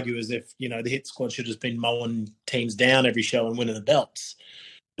you could argue is if, the Hit Squad should have been mowing teams down every show and winning the belts.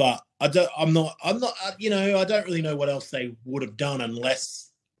 But I don't really know what else they would have done unless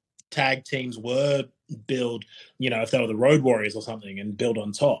tag teams were build, if they were the Road Warriors or something and build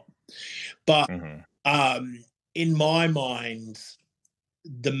on top. But in my mind,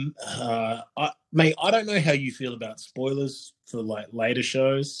 I don't know how you feel about spoilers for like later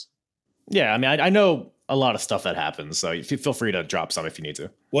shows. Yeah, I mean, I know a lot of stuff that happens, so you feel free to drop some if you need to.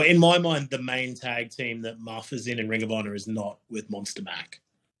 Well, in my mind, the main tag team that Muff is in Ring of Honor is not with Monster Mac.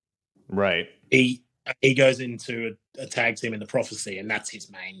 Right. He goes into a tag team in the Prophecy, and that's his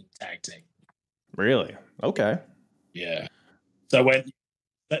main tag team. Really? Okay. Yeah. So when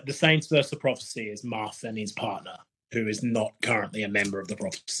the Saints versus the Prophecy is Muff and his partner, who is not currently a member of the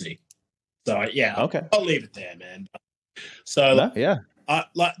Prophecy. So yeah, okay, I'll leave it there, man. So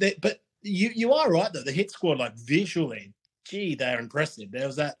but you are right though. The Hit Squad, like visually, they're impressive. There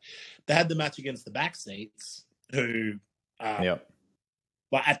was they had the match against the Backseats, who,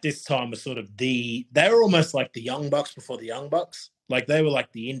 like at this time was sort of they were almost like the Young Bucks before the Young Bucks. Like they were like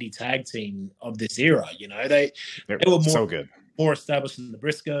the indie tag team of this era. They were so good, more established than the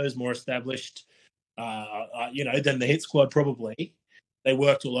Briscoes, more established. Than the Hit Squad probably. They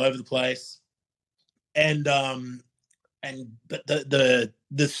worked all over the place, but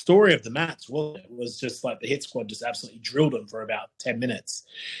the story of the match was just like the Hit Squad just absolutely drilled them for about 10 minutes,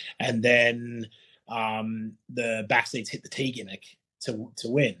 and then the Backseats hit the T gimmick to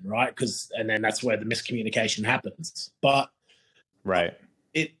win, right? And then that's where the miscommunication happens. But right,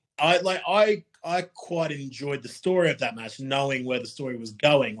 I quite enjoyed the story of that match, knowing where the story was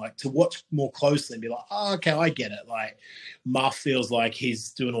going, like to watch more closely and be like, oh, okay, I get it. Like Muff feels like he's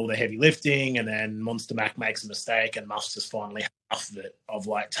doing all the heavy lifting, and then Monster Mac makes a mistake, and Muff's just finally half of it, of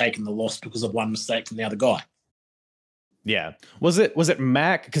like taking the loss because of one mistake from the other guy. Yeah. Was it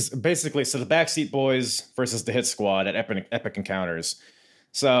Mac? Because basically, so the Backseat Boys versus the Hit Squad at Epic Encounters.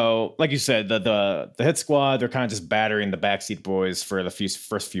 So, like you said, the Hit Squad, they're kind of just battering the Backseat Boys for the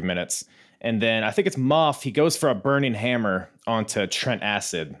first few minutes. And then I think it's Moff. He goes for a burning hammer onto Trent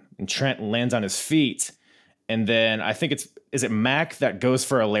Acid, and Trent lands on his feet. And then I think it's is it Mac that goes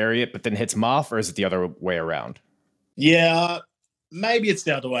for a lariat but then hits Moff, or is it the other way around? Yeah, maybe it's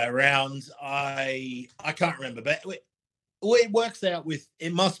the other way around. I can't remember, but it works out with,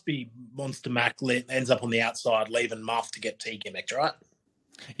 it must be Monster Mac ends up on the outside, leaving Muff to get T-gimmicked, right?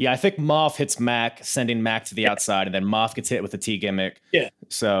 Yeah, I think Moff hits Mac, sending Mac to the outside, and then Moff gets hit with the T gimmick. Yeah.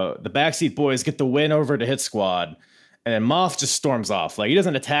 So the Backseat Boys get the win over to Hit Squad, and then Moff just storms off. Like, he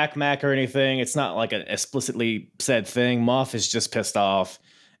doesn't attack Mac or anything. It's not like an explicitly said thing. Moff is just pissed off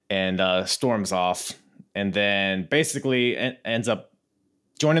and storms off, and then basically ends up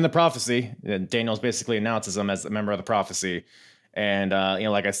joining the Prophecy. And Daniels basically announces him as a member of the Prophecy. And,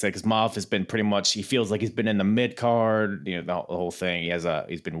 like I said, because Moff has been pretty much, he feels like he's been in the mid card, the whole thing.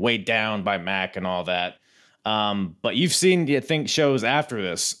 He's been weighed down by Mac and all that. But you've seen, I think, shows after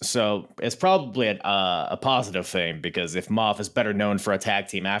this. So it's probably a positive thing, because if Moff is better known for a tag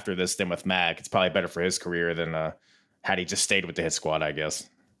team after this than with Mac, it's probably better for his career than had he just stayed with the Hit Squad, I guess.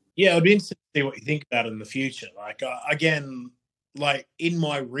 Yeah, it'd be interesting to see what you think about it in the future. Like, again, like in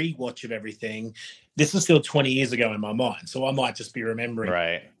my rewatch of everything, this is still 20 years ago in my mind, so I might just be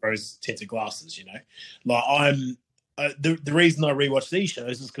remembering rose tinted glasses. Like I'm the reason I rewatch these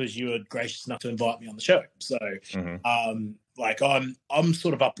shows is because you were gracious enough to invite me on the show. So, like I'm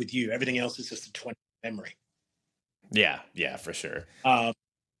sort of up with you. Everything else is just a 20 memory. Yeah, for sure.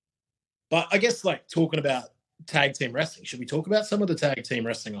 But I guess, like, talking about tag team wrestling, should we talk about some of the tag team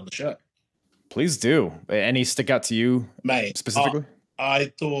wrestling on the show? Please do. Any stick out to you, mate? Specifically,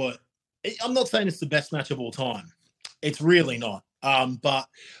 I thought, I'm not saying it's the best match of all time. It's really not. But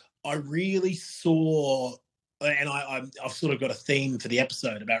I really saw, and I've sort of got a theme for the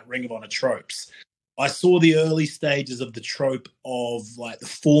episode about Ring of Honor tropes. I saw the early stages of the trope of, like, the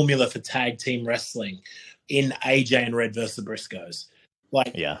formula for tag team wrestling in AJ and Red versus the Briscoes.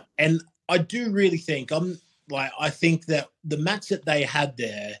 Like, yeah. And I do really think, I think that the match that they had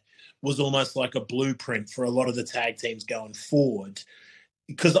there was almost like a blueprint for a lot of the tag teams going forward.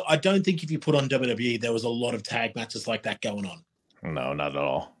 Because I don't think if you put on WWE, there was a lot of tag matches like that going on. No, not at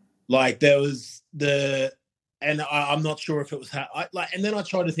all. Like, there was and I'm not sure if it was and then I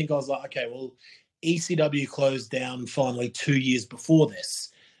tried to think, I was like, okay, well, ECW closed down finally 2 years before this.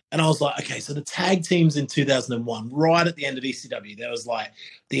 And I was like, okay, so the tag teams in 2001, right at the end of ECW, there was like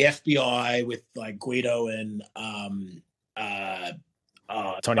the FBI with like Guido and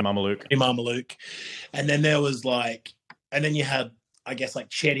Tony Mamaluke. And then there was like, and then you had, I guess, like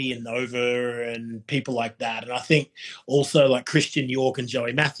Chetty and Nova and people like that. And I think also like Christian York and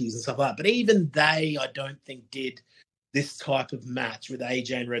Joey Matthews and stuff like that. But even they, I don't think, did this type of match with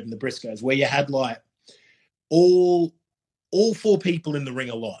AJ and Red and the Briscoes, where you had like all four people in the ring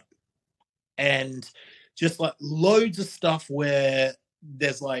a lot. And just like loads of stuff where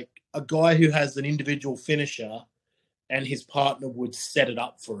there's like a guy who has an individual finisher and his partner would set it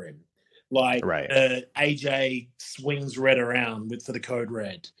up for him. Like, AJ swings Red around for the code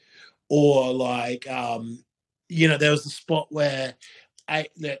Red. Or like, there was a spot where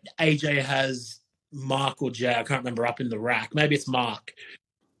AJ has Mark or Jay, I can't remember, up in the rack. Maybe it's Mark.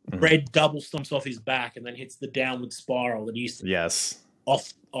 Red double stomps off his back and then hits the downward spiral that used to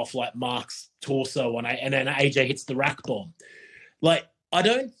off like Mark's torso, and then AJ hits the rack bomb. Like, I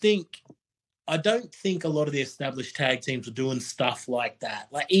don't think a lot of the established tag teams were doing stuff like that.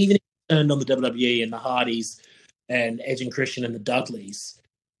 Like, even if you turned on the WWE and the Hardys and Edge and Christian and the Dudleys,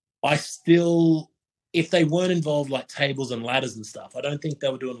 I still, if they weren't involved like tables and ladders and stuff, I don't think they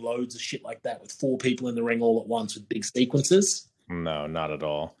were doing loads of shit like that with four people in the ring all at once with big sequences. No, not at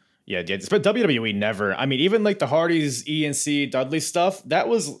all. Yeah, but WWE never. I mean, even like the Hardys, ENC, Dudley stuff, that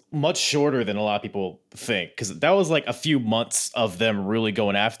was much shorter than a lot of people think, because that was like a few months of them really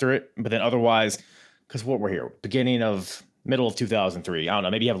going after it. But then otherwise, because what we're here, middle of 2003, I don't know,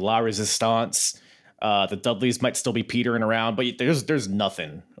 maybe you have La Resistance. The Dudleys might still be petering around, but there's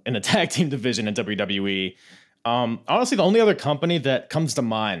nothing in the tag team division in WWE. Honestly, the only other company that comes to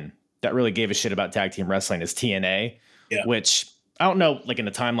mind that really gave a shit about tag team wrestling is TNA, which I don't know, like in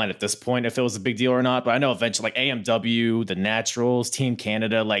the timeline at this point, if it was a big deal or not, but I know eventually, like AMW, The Naturals, Team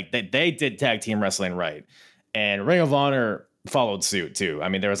Canada, like they did tag team wrestling right. And Ring of Honor followed suit too. I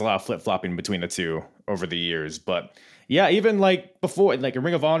mean, there was a lot of flip-flopping between the two over the years, but yeah, even like before, like in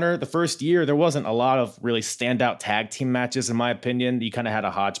Ring of Honor, the first year, there wasn't a lot of really standout tag team matches, in my opinion. You kind of had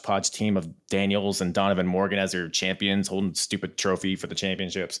a hodgepodge team of Daniels and Donovan Morgan as their champions, holding stupid trophy for the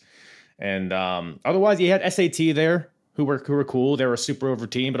championships. And otherwise, you had SAT there, who were cool. They were a super over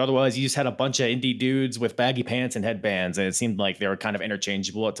team, but otherwise you just had a bunch of indie dudes with baggy pants and headbands, and it seemed like they were kind of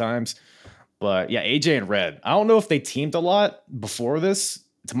interchangeable at times. But yeah, AJ and Red, I don't know if they teamed a lot before this,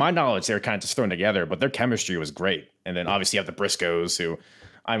 to my knowledge, they were kind of just thrown together, but their chemistry was great. And then obviously you have the Briscoes, who,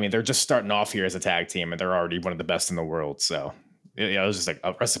 I mean, they're just starting off here as a tag team, and they're already one of the best in the world. So it was just like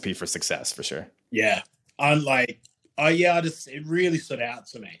a recipe for success for sure. Yeah, I'm like, it really stood out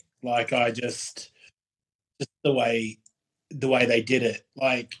to me. Like, just the way they did it.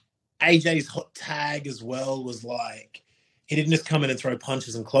 Like, AJ's hot tag as well was like, he didn't just come in and throw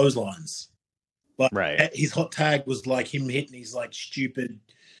punches and clotheslines. Like, right. His hot tag was like him hitting these like stupid,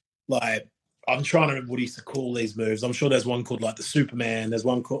 like, I'm trying to remember what he used to call these moves. I'm sure there's one called like the Superman. There's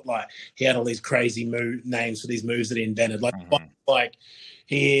one called like, he had all these crazy names for these moves that he invented. Like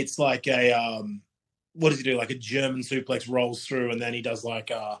it's like a what does he do? Like a German suplex rolls through, and then he does like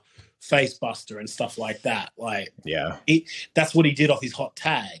a face buster and stuff like that. Like, yeah, that's what he did off his hot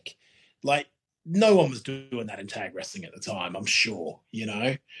tag. Like, no one was doing that in tag wrestling at the time, I'm sure. You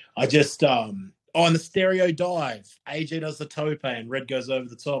know, I just and the stereo dive, AJ does the tope and Red goes over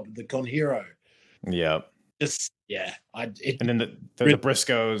the top with the Con Hero. Yeah. Just, yeah. And then the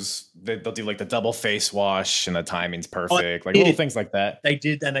Briscoes, they'll do like the double face wash, and the timing's perfect. Like little things like that. They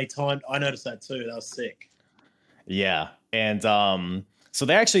did, and they timed. I noticed that too. That was sick. Yeah. And so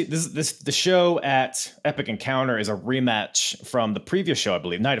they actually, the show at Epic Encounter is a rematch from the previous show, I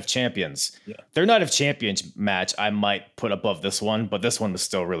believe, Night of Champions. Yeah. Their Night of Champions match I might put above this one, but this one was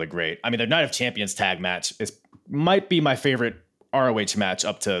still really great. I mean, their Night of Champions tag match might be my favorite ROH match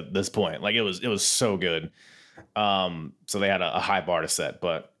up to this point. Like, it was so good. So they had a high bar to set,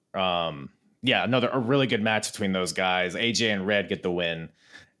 but yeah, a really good match between those guys. AJ and Red get the win,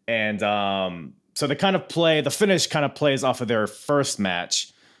 and so the finish kind of plays off of their first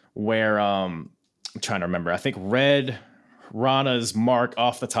match, where I'm trying to remember. I think Red Rana's Mark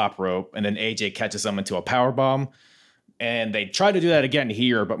off the top rope, and then AJ catches them into a power bomb, and they tried to do that again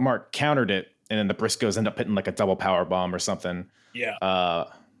here, but Mark countered it, and then the Briscoes end up hitting like a double power bomb or something. Yeah.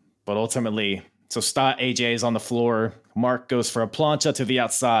 But ultimately, so AJ is on the floor. Mark goes for a plancha to the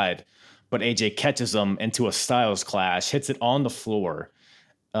outside, but AJ catches him into a Styles Clash, hits it on the floor.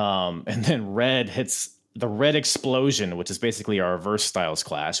 And then Red hits the Red Explosion, which is basically a reverse Styles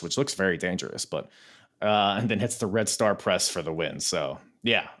Clash, which looks very dangerous, but and then hits the Red Star Press for the win. So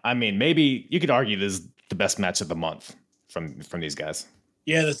yeah, I mean, maybe you could argue this is the best match of the month from these guys.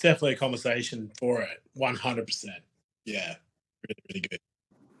 Yeah, there's definitely a conversation for it. 100%. Yeah, really, really good.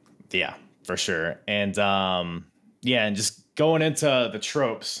 Yeah, for sure. And and just going into the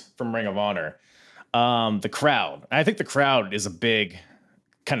tropes from Ring of Honor, the crowd. I think the crowd is a big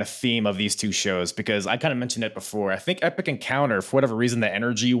kind of theme of these two shows, because I kind of mentioned it before. I think Epic Encounter, for whatever reason, the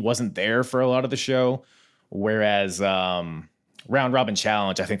energy wasn't there for a lot of the show, whereas Round Robin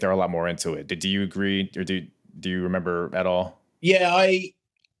Challenge, I think they're a lot more into it. Do you agree, or do you remember at all? Yeah,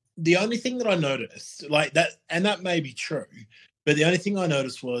 the only thing that I noticed, like that, and that may be true, but the only thing I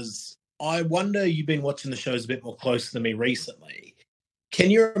noticed was, I wonder, you've been watching the shows a bit more close than me recently. Can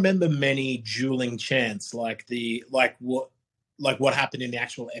you remember many dueling chants like what happened in the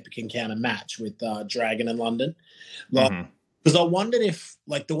actual Epic Encounter match with Dragon and London? Like, because I wondered if,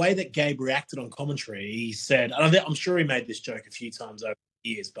 like, the way that Gabe reacted on commentary, he said, and I'm sure he made this joke a few times over the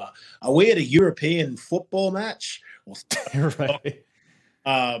years, but are we at a European football match? Right.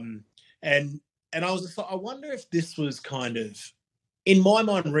 And I was just like, I wonder if this was kind of, in my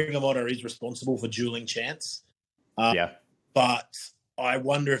mind, Ring of Honor is responsible for dueling chants. Yeah. But I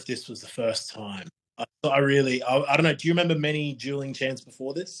wonder if this was the first time. I don't know. Do you remember many dueling chants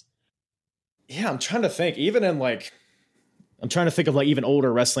before this? Yeah, I'm trying to think. I'm trying to think of like even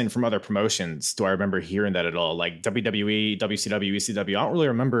older wrestling from other promotions. Do I remember hearing that at all? Like WWE, WCW, ECW. I don't really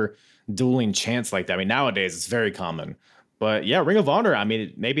remember dueling chants like that. I mean, nowadays it's very common. But yeah, Ring of Honor, I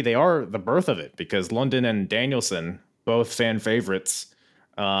mean, maybe they are the birth of it, because London and Danielson, both fan favorites.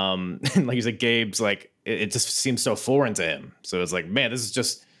 And like you said, Gabe's like, it just seems so foreign to him. So it's like, man, this is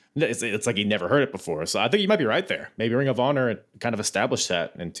just, it's like he never heard it before. So I think you might be right there. Maybe Ring of Honor kind of established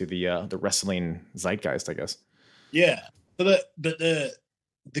that into the wrestling zeitgeist, I guess. Yeah. But the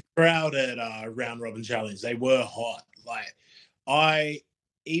crowd at Round Robin Challenge, they were hot. Like, I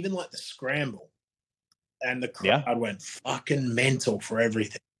even like the scramble, and the crowd went fucking mental for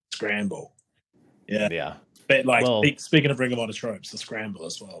everything. Scramble. Yeah. Yeah. But like, speaking of Ring of Honor tropes, the scramble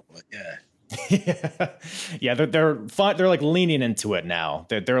as well. But yeah. Yeah, they're like leaning into it now.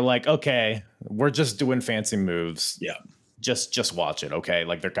 They're like, okay, we're just doing fancy moves. Yeah. Just watch it, okay?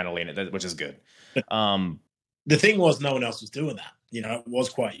 Like, they're kind of leaning, which is good. The thing was, no one else was doing that. You know, it was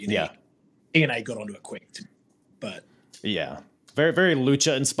quite unique. Yeah. TNA got onto it quick, but yeah, very, very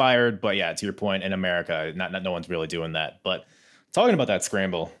lucha inspired. But yeah, to your point, in America, no one's really doing that. But talking about that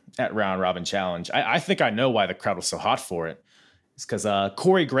scramble at Round Robin Challenge, I think I know why the crowd was so hot for it. because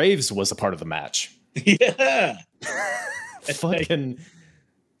Corey Graves was a part of the match. Yeah. Fucking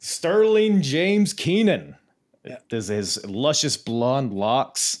Sterling James Keenan. Yeah. There's his luscious blonde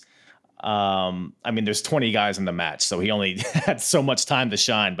locks. I mean, there's 20 guys in the match, so he only had so much time to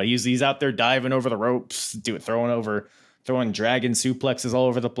shine. But he's out there diving over the ropes, throwing dragon suplexes all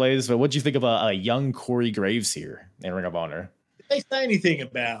over the place. But what'd you think of a young Corey Graves here in Ring of Honor? Did they say anything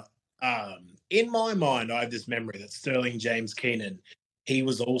about? In my mind, I have this memory that Sterling James Keenan, he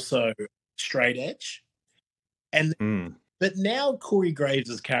was also straight edge, and but now Corey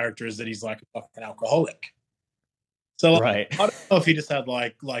Graves' character is that he's like a fucking alcoholic. So right. I don't know if he just had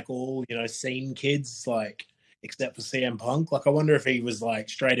like all, scene kids, like except for CM Punk. Like I wonder if he was like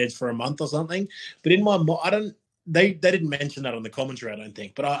straight edge for a month or something. But in my they didn't mention that on the commentary, I don't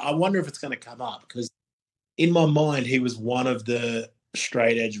think. But I wonder if it's going to come up because in my mind he was one of the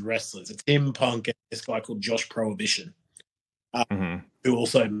straight edge wrestlers. It's him, Punk, and this guy called Josh Prohibition, who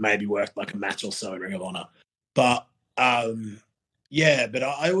also maybe worked like a match or so in Ring of Honor. But yeah, but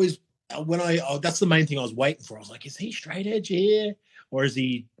I always. That's the main thing I was waiting for. I was like, is he straight edge here? Or is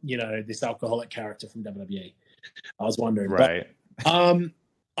he, this alcoholic character from WWE? I was wondering. Right. But,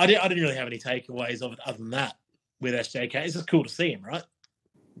 I didn't really have any takeaways of it other than that with SJK. It's just cool to see him, right?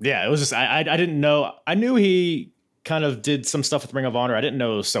 Yeah, it was just, I didn't know. I knew he kind of did some stuff with Ring of Honor. I didn't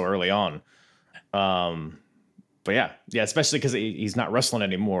know so early on. But yeah, especially because he's not wrestling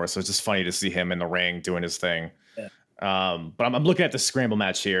anymore. So it's just funny to see him in the ring doing his thing. Yeah. But I'm looking at the scramble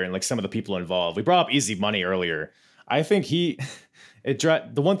match here and like some of the people involved. We brought up Easy Money earlier. I think the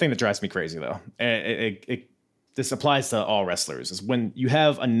one thing that drives me crazy though, and this applies to all wrestlers, is when you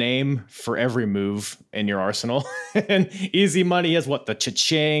have a name for every move in your arsenal. And Easy Money has the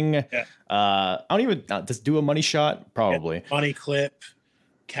cha-ching. Yeah. I don't even just do a money shot, probably. Yeah, money clip,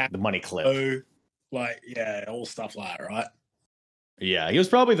 the money clip, all stuff like that, right? Yeah, he was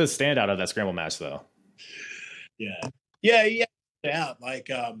probably the standout of that scramble match though. Yeah. Like,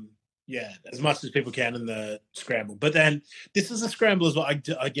 as much as people can in the scramble. But then this is a scramble as well. I'm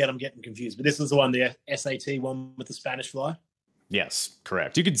getting confused. But this is the one, the SAT one with the Spanish fly. Yes,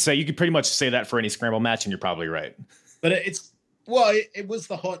 correct. You could pretty much say that for any scramble match, and you're probably right. But it was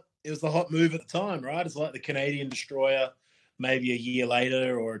the hot move at the time, right? It's like the Canadian Destroyer, maybe a year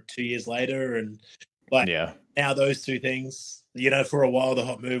later or 2 years later, and now those two things. For a while, the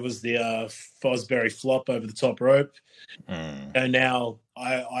hot move was the Fosbury flop over the top rope. And now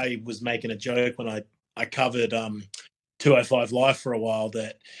I was making a joke when I covered 205 Live for a while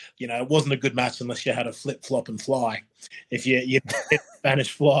that, it wasn't a good match unless you had a flip, flop, and fly. If you hit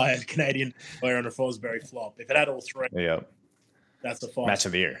Spanish fly, a Canadian player on a Fosbury flop. If it had all three, that's a fight. Match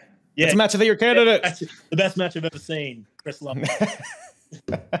of the year. Yeah. It's a match of the year candidate. The best match I've ever seen. Chris Love.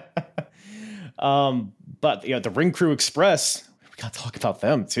 But the Ring Crew Express, we got to talk about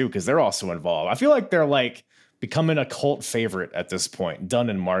them too, because they're also involved. I feel like they're like becoming a cult favorite at this point. Dunn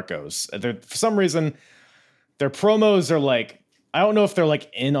and Marcos. For some reason, their promos are like, I don't know if they're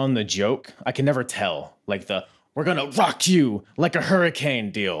like in on the joke. I can never tell. Like we're gonna rock you like a hurricane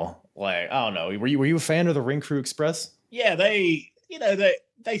deal. Like, I don't know. Were you a fan of the Ring Crew Express? Yeah, they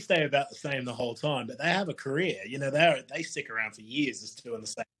stay about the same the whole time, but they have a career. They stick around for years just doing the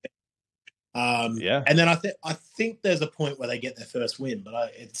same thing. And then I think there's a point where they get their first win,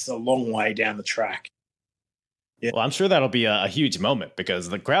 but it's a long way down the track. Yeah. Well, I'm sure that'll be a huge moment because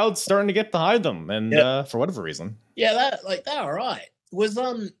the crowd's starting to get behind them, and for whatever reason. Yeah, they're all right. Was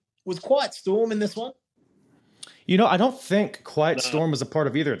Quiet Storm in this one? I don't think Quiet Storm was a part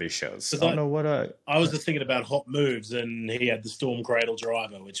of either of these shows. I don't know what I was just thinking about Hot Moves, and he had the Storm Cradle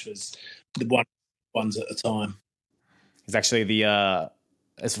Driver, which was the ones at the time. He's actually the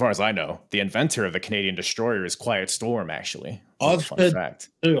as far as I know, the inventor of the Canadian Destroyer is Quiet Storm, actually. I've heard fact.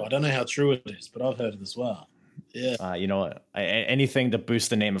 Too. I don't know how true it is, but I've heard it as well. Yeah. You know what? Anything to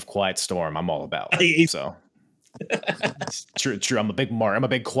boost the name of Quiet Storm, I'm all about. So it's true. I'm a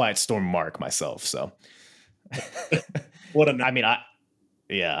big Quiet Storm mark myself. So what a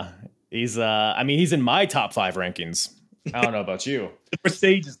he's he's in my top 5 rankings. I don't know about you. The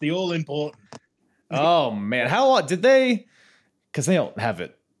prestige is the all important. Oh man, how did they? Because they don't have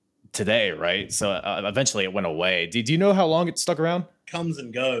it today, right? So eventually it went away. Do you know how long it stuck around? Comes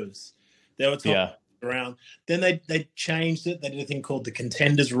and goes. They were talking around. Then they changed it. They did a thing called the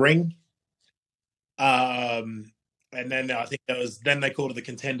Contenders Ring. And then I think then they called it the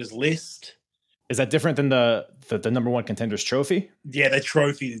Contenders List. Is that different than the number 1 Contenders Trophy? Yeah, the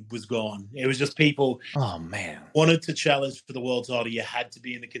trophy was gone. It was just people wanted to challenge for the world title. You had to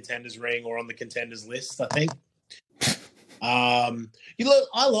be in the Contenders Ring or on the Contenders List, I think. You look,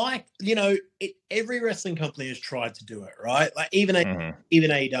 I like, every wrestling company has tried to do it, right? Like even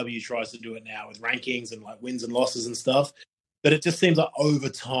AEW tries to do it now with rankings and like wins and losses and stuff. But it just seems like over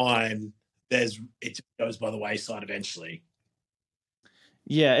time, it just goes by the wayside eventually.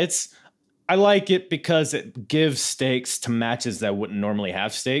 Yeah, I like it because it gives stakes to matches that wouldn't normally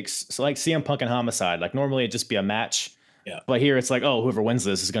have stakes. So like CM Punk and Homicide, like normally it'd just be a match. Yeah. But here it's like, oh, whoever wins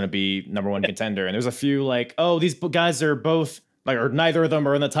this is going to be number one contender. And there's a few like, oh, these guys are both like, or neither of them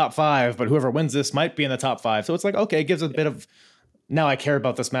are in the top 5, but whoever wins this might be in the top 5. So it's like, okay, it gives a bit of, now I care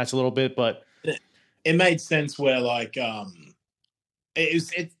about this match a little bit, but it made sense where like, I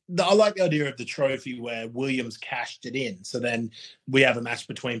like the idea of the trophy where Williams cashed it in. So then we have a match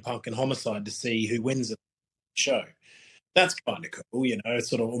between Punk and Homicide to see who wins the show. That's kind of cool, It's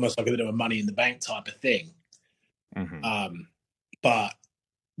sort of almost like a bit of a Money in the Bank type of thing. Mm-hmm. But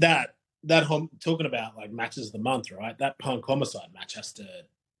that talking about like matches of the month, right? That Punk Homicide match has to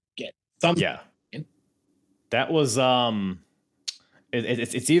get something. Yeah, that was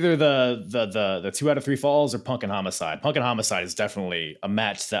it's either the 2 out of 3 falls or Punk and Homicide. Punk and Homicide is definitely a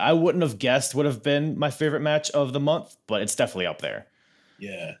match that I wouldn't have guessed would have been my favorite match of the month, but it's definitely up there.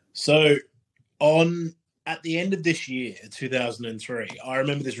 Yeah. So at the end of this year, 2003, I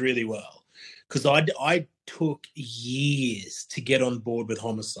remember this really well because I took years to get on board with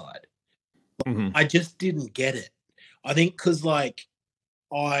Homicide. Mm-hmm. I just didn't get it. I think because like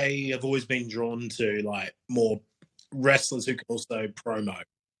I have always been drawn to like more wrestlers who can also promo.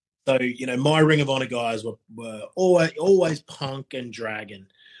 So, my Ring of Honor guys were always Punk and Dragon,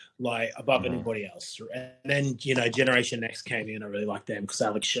 like above anybody else. And then, Generation Next came in. I really liked them because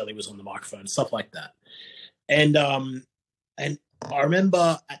Alex Shelley was on the microphone, stuff like that. And I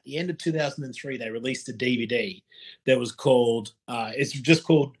remember at the end of 2003, they released a DVD that was called, it's just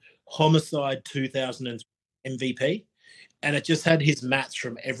called Homicide 2003 MVP. And it just had his match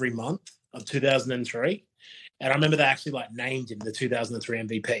from every month of 2003. And I remember they actually like named him the 2003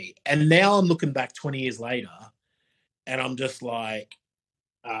 MVP. And now I'm looking back 20 years later and I'm just like,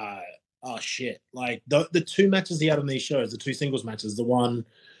 oh shit. Like the 2 matches he had on these shows, the 2 singles matches, the one.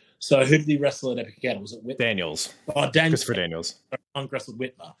 So who did he wrestle at Epic Cattle? Was it Whitmer? Daniels. Oh, Daniels. Christopher Daniels. Punk wrestled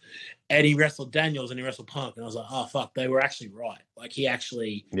Whitmer. And he wrestled Daniels and he wrestled Punk. And I was like, oh fuck, they were actually right. Like he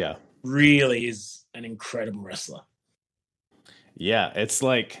actually really is an incredible wrestler. Yeah, it's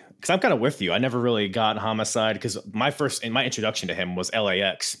like, because I'm kind of with you. I never really got Homicide because my introduction to him was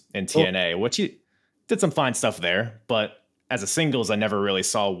LAX in TNA, which he did some fine stuff there. But as a singles, I never really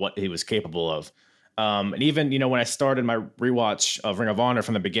saw what he was capable of. And even, when I started my rewatch of Ring of Honor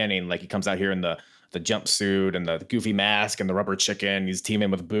from the beginning, like he comes out here in the jumpsuit and the goofy mask and the rubber chicken. He's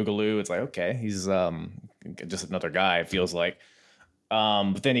teaming with Boogaloo. It's like, okay, he's just another guy, it feels like.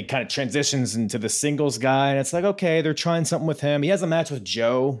 But then he kind of transitions into the singles guy, and it's like, okay, they're trying something with him. He has a match with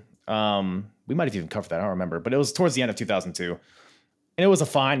Joe. We might have even covered that. I don't remember, but it was towards the end of 2002. And it was a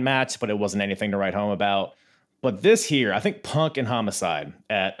fine match, but it wasn't anything to write home about. But this here, I think Punk and Homicide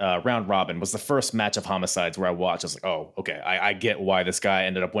at Round Robin was the first match of Homicides where I watched. I was like, oh, okay, I get why this guy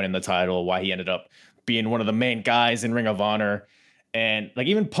ended up winning the title, why he ended up being one of the main guys in Ring of Honor. And like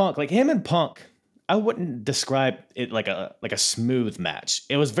even Punk, like him and Punk, I wouldn't describe it like a smooth match.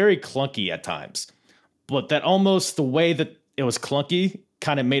 It was very clunky at times, but that almost the way that it was clunky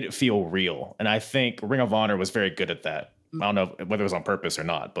kind of made it feel real. And I think Ring of Honor was very good at that. I don't know whether it was on purpose or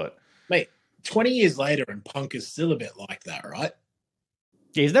not, but mate, 20 years later and Punk is still a bit like that, right?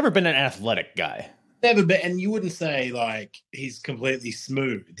 Yeah, he's never been an athletic guy. Never been, and you wouldn't say like he's completely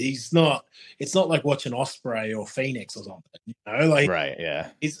smooth. He's not. It's not like watching Osprey or Phoenix or something, like right? Yeah.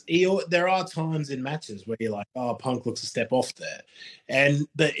 There are times in matches where you're like, oh, Punk looks a step off there, and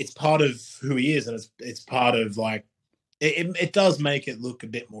it's part of who he is, and it's part of like it does make it look a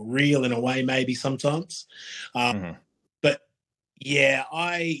bit more real in a way, maybe sometimes. But yeah,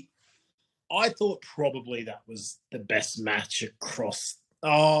 I thought probably that was the best match across.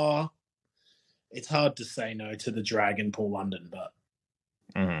 It's hard to say no to the Dragon Paul London, but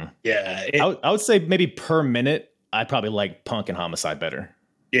yeah. I would say maybe per minute, I probably like Punk and Homicide better.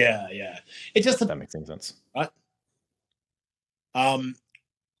 Yeah. It just that makes any sense. Right?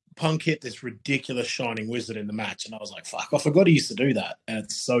 Punk hit this ridiculous Shining Wizard in the match, and I was like, fuck, I forgot he used to do that, and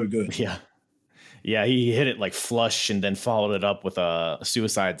it's so good. Yeah, he hit it like flush and then followed it up with a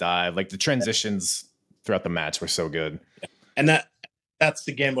suicide dive. Like the transitions throughout the match were so good. Yeah. And that's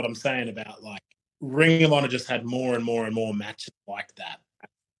again what I'm saying about like Ring of Honor just had more and more and more matches like that,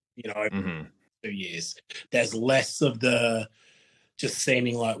 over 2 years. There's less of the just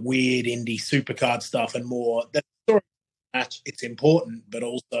seeming like weird indie supercard stuff and more the story match. It's important, but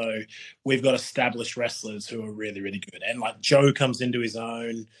also we've got established wrestlers who are really, really good. And like Joe comes into his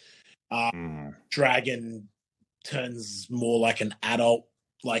own. Dragon turns more like an adult.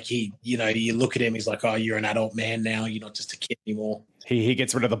 Like he, you look at him, he's like, oh, you're an adult man now. You're not just a kid anymore. He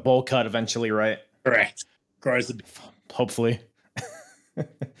gets rid of the bowl cut eventually, right? Correct. Grows a bit. Hopefully.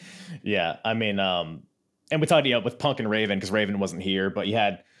 Yeah, I mean, and we thought, with Punk and Raven, because Raven wasn't here, but you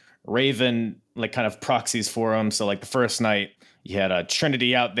had Raven like kind of proxies for him. So like the first night, you had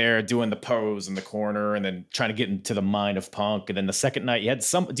Trinity out there doing the pose in the corner and then trying to get into the mind of Punk. And then the second night, you had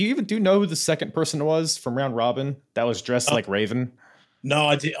do you know who the second person was from Round Robin that was dressed like Raven? No,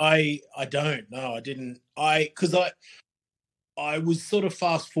 I don't. No, I didn't. Because I was sort of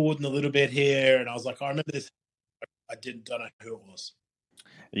fast forwarding a little bit here, and I was like, I remember this. I don't know who it was.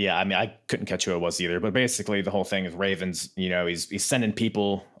 Yeah, I mean, I couldn't catch who it was either. But basically, the whole thing is Raven's, he's sending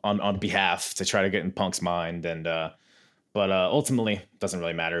people on behalf to try to get in Punk's mind. And but ultimately, doesn't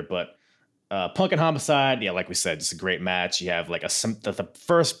really matter. But Punk and Homicide, yeah, like we said, just a great match. You have like the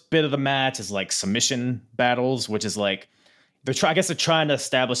first bit of the match is like submission battles, which is like they're trying to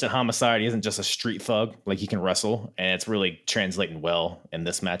establish that Homicide isn't just a street thug, like he can wrestle, and it's really translating well in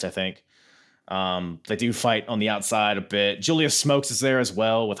this match, I think. They do fight on the outside a bit. Julius Smokes is there as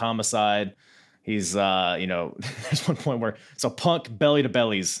well with Homicide. He's there's one point where Punk belly to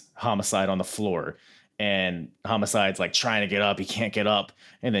bellies Homicide on the floor, and Homicide's like trying to get up, he can't get up,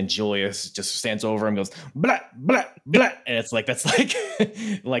 and then Julius just stands over him, goes blah blah blah, and it's like that's like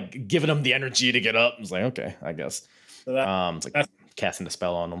like giving him the energy to get up. It's like, okay, I guess. So it's like casting the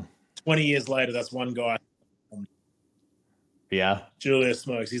spell on him. 20 years later, that's one guy. Yeah, Julius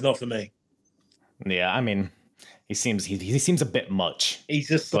Smokes. He's not for me. Yeah, I mean, he seems a bit much. He's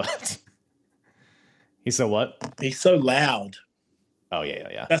just he's so what? He's so loud. Oh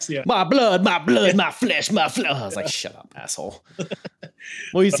yeah. That's the my blood, my flesh, my flesh. I was like, shut up, asshole.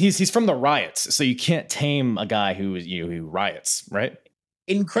 Well, he's from the riots, so you can't tame a guy who riots, right?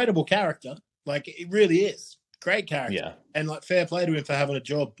 Incredible character, like it really is. Great character. Yeah. And like fair play to him for having a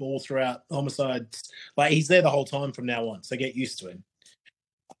job all throughout Homicides. Like he's there the whole time from now on, so get used to him.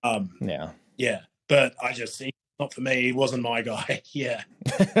 Yeah. But he's not for me. He wasn't my guy. Yeah.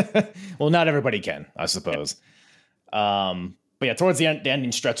 Well, not everybody can, I suppose. But yeah, towards the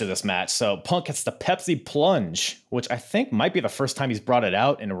ending stretch of this match, so Punk gets the Pepsi plunge, which I think might be the first time he's brought it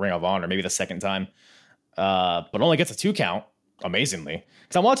out in a Ring of Honor, maybe the second time. But only gets a 2 count. Amazingly,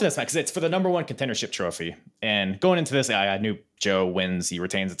 because I'm watching this match because it's for the #1 contendership trophy, and going into this, I knew Joe wins, he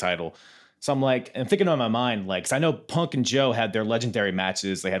retains the title. So I'm like, and thinking on my mind, like, because I know Punk and Joe had their legendary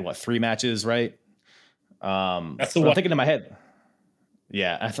matches. They had 3 matches, right? That's the one. I'm thinking in my head.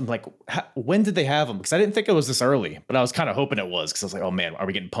 Yeah, I'm like, when did they have them? Because I didn't think it was this early, but I was kind of hoping it was, because I was like, oh man, are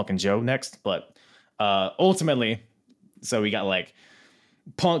we getting Punk and Joe next? But ultimately, so we got like.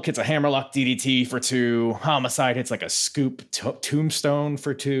 Punk hits a hammerlock DDT for 2. Homicide hits like a scoop tombstone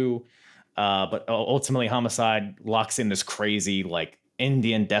for 2. But ultimately, Homicide locks in this crazy like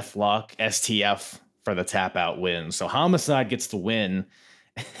Indian deathlock STF for the tap out win. So Homicide gets the win.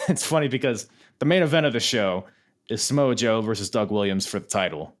 It's funny because the main event of the show is Samoa Joe versus Doug Williams for the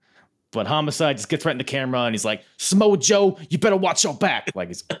title. But Homicide just gets right in the camera and he's like, Samoa Joe, you better watch your back. Like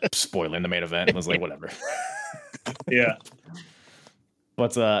he's spoiling the main event. I was like, whatever. Yeah.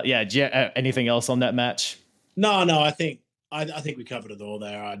 But anything else on that match? No, I think we covered it all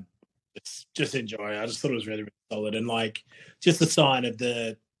there. I just enjoy it. I just thought it was really, really solid, and like just a sign of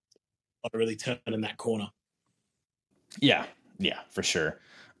the really turning that corner. Yeah, for sure.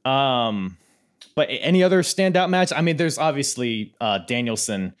 But any other standout match? I mean, there's obviously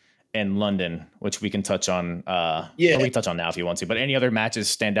Danielson and London, which we can touch on. We can touch on now if you want to. But any other matches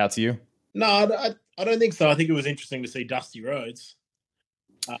stand out to you? No, I don't think so. I think it was interesting to see Dusty Rhodes.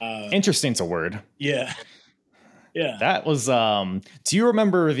 Interesting's a word. Yeah. That was. Do you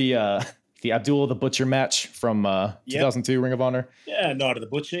remember the Abdullah the Butcher match from 2002 Ring of Honor? Yeah, Night of the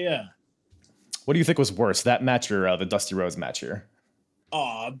Butcher. Yeah. What do you think was worse, that match or the Dusty Rhodes match here?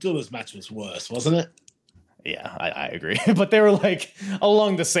 Oh, Abdullah's match was worse, wasn't it? Yeah, I agree. But they were like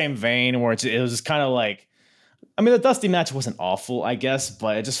along the same vein, where it was just kind of like. I mean, the Dusty match wasn't awful, I guess,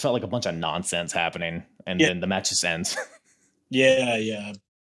 but it just felt like a bunch of nonsense happening, and then the match just ends. Yeah.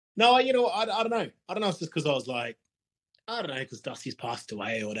 No, I don't know. I don't know if it's just because I was like, I don't know, because Dusty's passed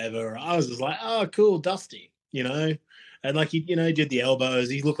away or whatever. I was just like, oh, cool, Dusty, and like he did the elbows.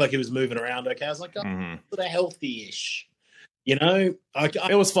 He looked like he was moving around. Okay, I was like, oh, sort of healthy-ish,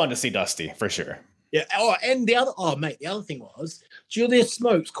 It was fun to see Dusty for sure. Yeah. Oh, and the other thing was Julius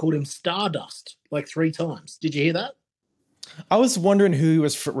Smokes called him Stardust like 3 times. Did you hear that? I was wondering who he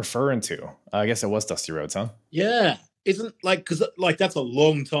was referring to. I guess it was Dusty Rhodes, huh? Yeah. isn't like because like that's a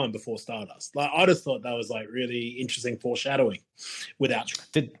long time before Stardust. Like I just thought that was like really interesting foreshadowing. Without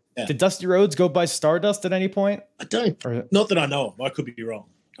Did Dusty Rhodes go by Stardust at any point? I don't. Not that I know of. I could be wrong.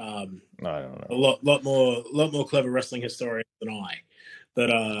 I don't know. A lot more clever wrestling historian than I.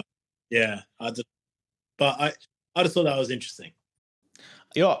 But yeah, I just thought that was interesting.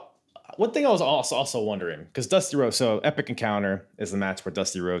 You know, one thing I was also wondering, because Dusty Rhodes, so Epic Encounter is the match where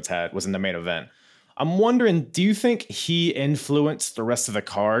Dusty Rhodes was in the main event. I'm wondering, do you think he influenced the rest of the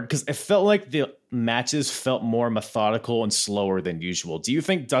card? Because it felt like the matches felt more methodical and slower than usual. Do you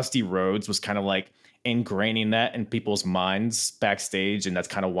think Dusty Rhodes was kind of like ingraining that in people's minds backstage, and that's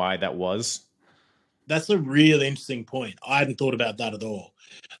kind of why that was? That's a really interesting point. I hadn't thought about that at all.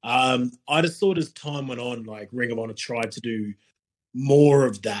 I just thought as time went on, like Ring of Honor tried to do more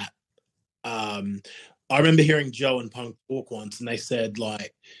of that. I remember hearing Joe and Punk talk once, and they said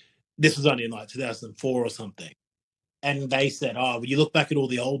like this was only in like 2004 or something, and they said, "Oh, well, you look back at all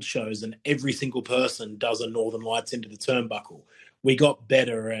the old shows, and every single person does a Northern Lights into the turnbuckle. We got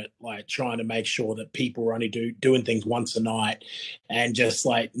better at like trying to make sure that people were only doing things once a night, and just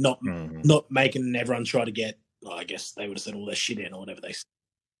like not making everyone try to get. Well, I guess they would have said all their shit in or whatever they said.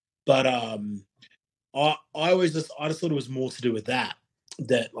 But I just thought it was more to do with that.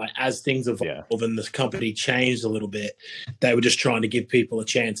 That like as things evolve and the company changed a little bit, they were just trying to give people a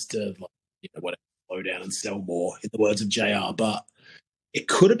chance to like, slow down and sell more, in the words of JR. But it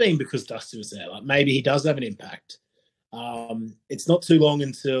could have been because Dusty was there. Like maybe he does have an impact. It's not too long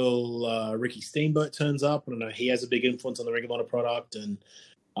until Ricky Steamboat turns up. I don't know. He has a big influence on the Ring of Honor product, and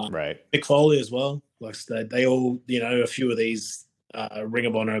right, Mick Foley as well. Like they all, a few of these Ring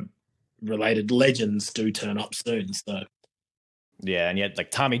of Honor related legends do turn up soon. So. Yeah, and yet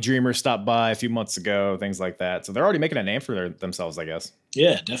like Tommy Dreamer stopped by a few months ago, things like that. So they're already making a name for themselves, I guess.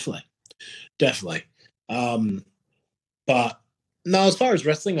 Yeah, definitely. But no, as far as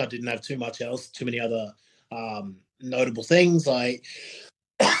wrestling, I didn't have too many other notable things. Like,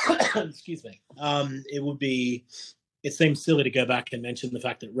 excuse me. It seems silly to go back and mention the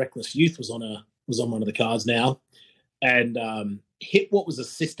fact that Reckless Youth was on one of the cards now, and hit what was a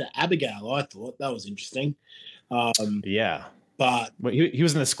Sister Abigail. I thought that was interesting. Yeah. But he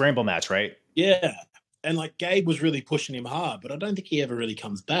was in the scramble match, right? Yeah. And like Gabe was really pushing him hard, but I don't think he ever really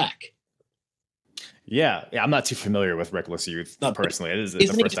comes back. Yeah. I'm not too familiar with Reckless Youth personally. It's the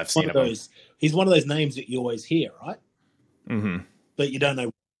first I've seen of him. He's one of those names that you always hear, right? Mm-hmm. But you don't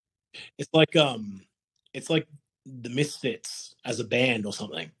know. It's like the Misfits as a band or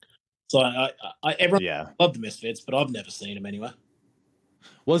something. So everyone loved the Misfits, but I've never seen him anywhere.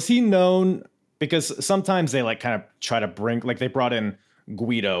 Was he known? Because sometimes they like kind of try to bring, like they brought in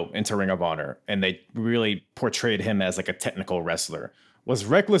Guido into Ring of Honor and they really portrayed him as like a technical wrestler. Was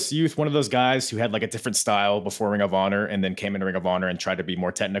Reckless Youth one of those guys who had like a different style before Ring of Honor and then came into Ring of Honor and tried to be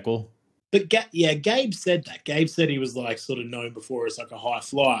more technical? But Gabe said that. Gabe said he was like sort of known before as like a high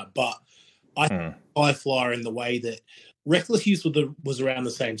flyer, but I think high flyer in the way that Reckless Youth was around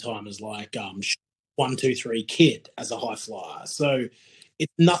the same time as like 1, 2, 3 Kid as a high flyer. So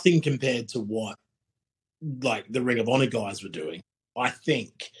it's nothing compared to what like the Ring of Honor guys were doing. I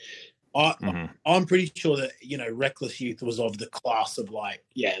think I'm pretty sure that Reckless Youth was of the class of like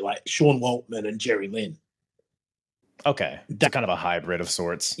Sean Waltman and Jerry Lynn. Okay, that's kind of a hybrid of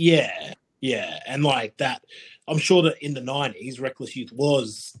sorts. Yeah, and like that, I'm sure that in the 90s, Reckless Youth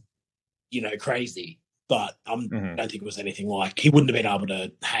was crazy, but I don't think it was anything like he wouldn't have been able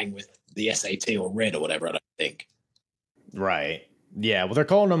to hang with the SAT or Red or whatever. I don't think. Right. Yeah, well, they're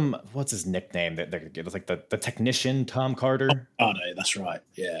calling him, what's his nickname? It's like the technician, Tom Carter. Oh, no, that's right.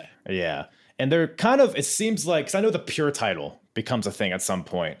 Yeah. Yeah. And they're kind of, it seems like, because I know the Pure title becomes a thing at some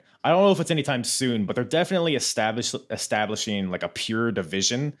point. I don't know if it's anytime soon, but they're definitely establishing like a Pure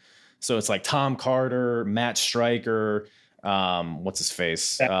division. So it's like Tom Carter, Matt Stryker, what's his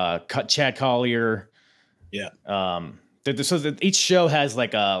face? Chad Collier. Yeah. So each show has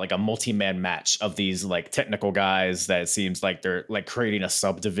like a multi-man match of these like technical guys that it seems like they're like creating a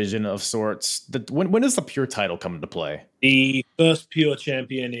subdivision of sorts. When does the Pure title come into play? The first Pure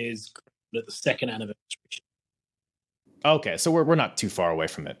champion is at the 2nd anniversary. Okay, so we're not too far away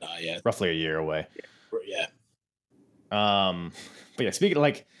from it. Yeah, roughly a year away. Yeah. But yeah, speaking of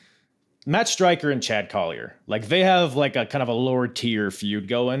like Matt Stryker and Chad Collier, like they have like a kind of a lower tier feud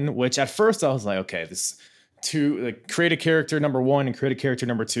going. Which at first I was like, okay, this. To like create a character number 1 and create a character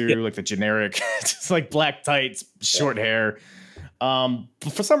number 2, like the generic, just like black tights, short hair. But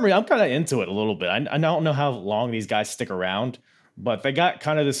for some reason, I'm kind of into it a little bit. I don't know how long these guys stick around, but they got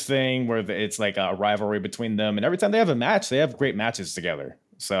kind of this thing where it's like a rivalry between them. And every time they have a match, they have great matches together.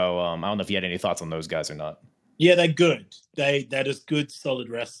 So I don't know if you had any thoughts on those guys or not. Yeah, they're good. They're just good, solid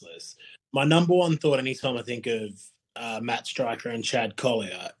wrestlers. My number one thought anytime I think of Matt Striker and Chad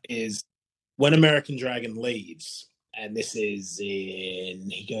Collier is when American Dragon leaves, and this is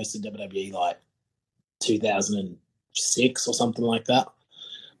he goes to WWE like 2006 or something like that.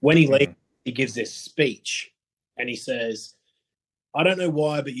 When he leaves, he gives this speech, and he says, I don't know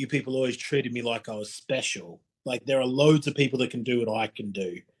why, but you people always treated me like I was special. Like, there are loads of people that can do what I can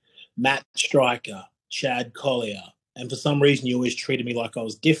do. Matt Striker, Chad Collier, and for some reason you always treated me like I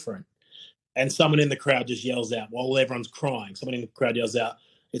was different. And someone in the crowd just yells out while everyone's crying. Someone in the crowd yells out,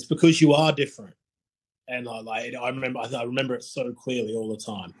 "It's because you are different." And I remember it so clearly all the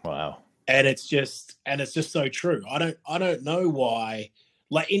time. Wow. And it's just so true. I don't know why.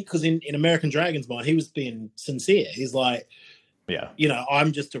 Like, because in American Dragon's mind, he was being sincere. He's like, yeah, you know,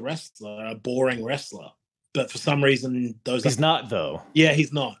 I'm just a wrestler, a boring wrestler. But for some reason, he's not though. Yeah,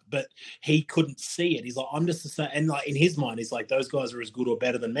 he's not. But he couldn't see it. He's like, I'm just the same. And like in his mind, he's like, those guys are as good or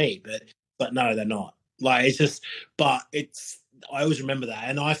better than me. But no, they're not. Like, it's just. But it's. I always remember that,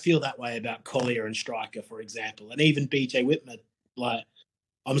 and I feel that way about Collier and Striker, for example, and even BJ Whitmer. Like,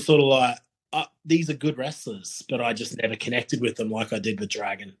 I'm sort of like, these are good wrestlers, but I just never connected with them like I did with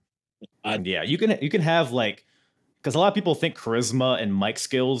Dragon. Yeah, you can have like. Because a lot of people think charisma and mic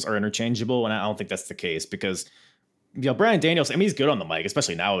skills are interchangeable, and I don't think that's the case. Because, you know, Bryan Danielson, I mean, he's good on the mic,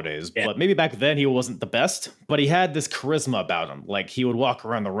 especially nowadays. Yeah. But maybe back then he wasn't the best. But he had this charisma about him. Like, he would walk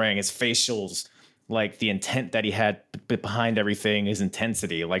around the ring, his facials, like the intent that he had behind everything, his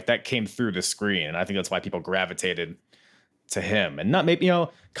intensity, like that came through the screen. And I think that's why people gravitated to him. And not maybe, you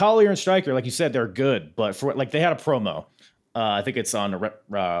know, Collier and Striker, like you said, they're good. But for like, they had a promo. I think it's on a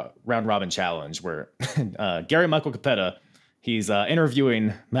round robin challenge where Gary Michael Capetta, he's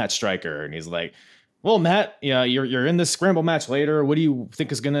interviewing Matt Striker, and he's like, "Well, Matt, yeah, you're in this scramble match later. What do you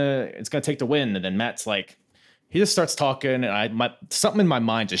think it's gonna take to win?" And then Matt's like, he just starts talking, and something in my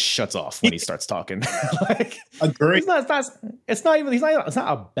mind just shuts off when he starts talking. Like, agree. He's not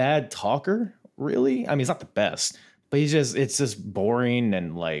a bad talker, really. I mean, he's not the best. But it's just boring,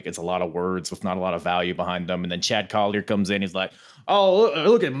 and like it's a lot of words with not a lot of value behind them. And then Chad Collier comes in, he's like, "Oh,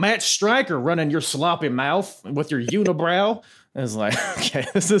 look at Matt Striker running your sloppy mouth with your unibrow." And it's like, okay,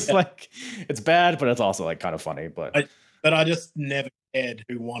 this is like, it's bad, but it's also like kind of funny. But I just never cared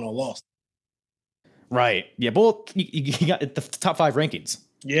who won or lost. Right? Yeah. But you got the top 5 rankings.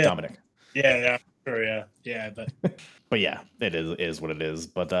 Yeah, Dominic. Yeah. Sure. Yeah. But but yeah, it is what it is.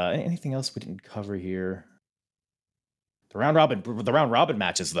 But anything else we didn't cover here? The round robin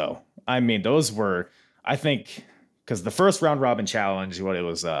matches, though. I mean, those were, I think, because the first round robin challenge, what it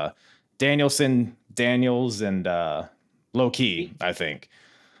was, Daniels, and Low Key, I think.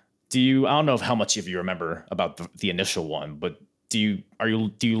 I don't know how much of you remember about the initial one, but do you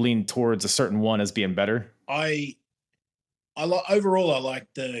lean towards a certain one as being better? Overall, I like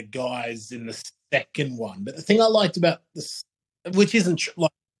the guys in the second one, but the thing I liked about this, which isn't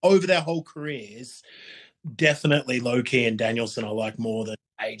like over their whole careers, definitely Low Key and Danielson I like more than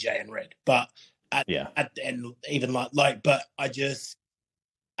AJ and Red. But but I just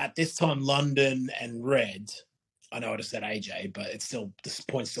at this time London and Red, I know I just said AJ, but it's still, this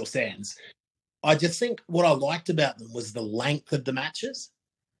point still stands. I just think what I liked about them was the length of the matches.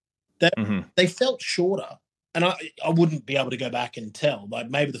 They felt shorter, and I wouldn't be able to go back and tell.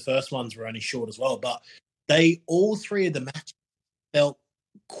 Like, maybe the first ones were only short as well, but all 3 of the matches felt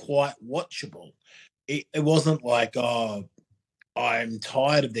quite watchable. It wasn't like, oh, I'm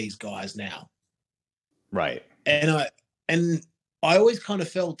tired of these guys now. Right. And I always kind of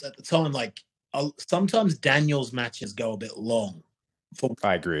felt at the time like sometimes Daniel's matches go a bit long.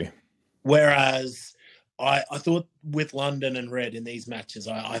 I agree. Whereas I thought with London and Red in these matches,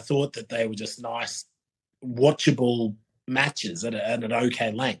 I thought that they were just nice, watchable matches at an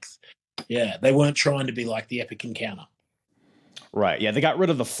okay length. Yeah, they weren't trying to be like the Epic Encounter. Right. Yeah, they got rid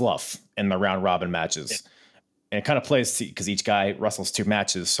of the fluff in the round robin matches. Yeah. And it kind of plays because each guy wrestles 2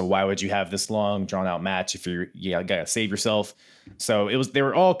 matches. So why would you have this long drawn out match if you gotta save yourself? So they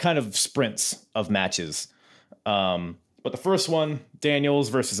were all kind of sprints of matches. But the first one, Daniels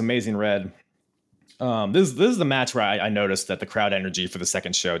versus Amazing Red. This is the match where I noticed that the crowd energy for the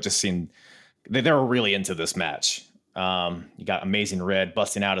second show just seemed they were really into this match. You got Amazing Red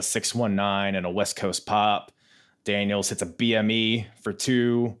busting out a 619 and a West Coast pop. Daniels hits a BME for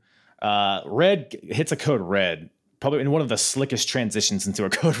 2. Red hits a code red, probably in one of the slickest transitions into a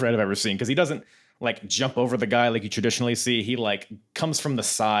code red I've ever seen, because he doesn't like jump over the guy like you traditionally see. He like comes from the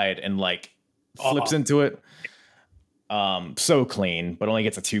side and like flips into it. So clean, but only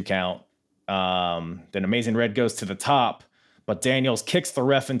gets a 2 count. Then Amazing Red goes to the top, but Daniels kicks the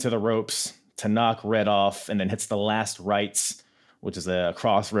ref into the ropes, to knock Red off, and then hits the last rights, which is a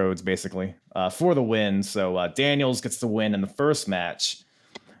crossroads basically, for the win. So Daniels gets the win in the first match.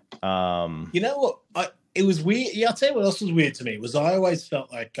 You know what? It was weird. Yeah, I'll tell you what else was weird to me was I always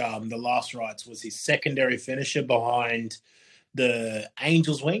felt like the last rights was his secondary finisher behind the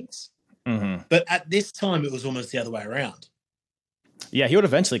Angel's Wings. Mm-hmm. But at this time, it was almost the other way around. Yeah, he would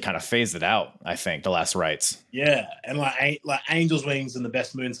eventually kind of phase it out, I think, the last rights. Yeah, and like Angel's Wings and the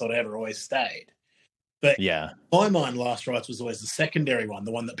best moonsault ever always stayed. But yeah, in my mind, last rights was always the secondary one,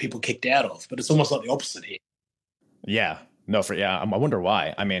 the one that people kicked out of. But it's almost like the opposite here. Yeah. No, I wonder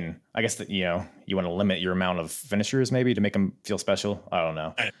why. I mean, I guess that, you want to limit your amount of finishers maybe to make them feel special. I don't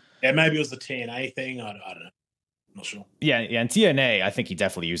know. Yeah, maybe it was the TNA thing. I don't know. I'm not sure. Yeah. In TNA, I think he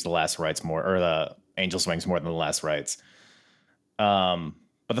definitely used the last rights more, or the Angel Swings more than the last rights.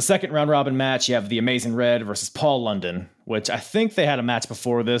 But the second round robin match, you have the Amazing Red versus Paul London, which I think they had a match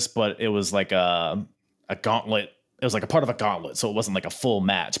before this, but it was like a gauntlet. It was like a part of a gauntlet, so it wasn't like a full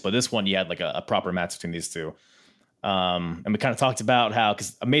match. But this one, you had like a proper match between these two. And we kind of talked about how,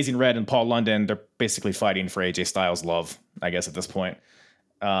 because Amazing Red and Paul London, they're basically fighting for AJ Styles' love, I guess, at this point.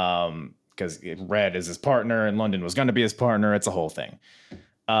 Because Red is his partner and London was going to be his partner. It's a whole thing.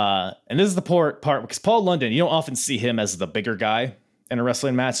 And this is the part because Paul London, you don't often see him as the bigger guy in a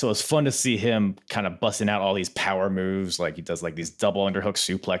wrestling match. So it's fun to see him kind of busting out all these power moves. Like he does like these double underhook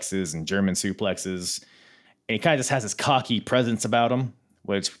suplexes and German suplexes. And he kind of just has this cocky presence about him,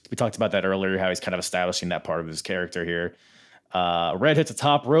 which we talked about that earlier, how he's kind of establishing that part of his character here. Red hits a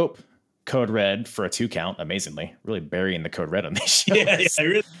top rope, Code Red for a 2 count, amazingly. Really burying the Code Red on these shows. Yeah,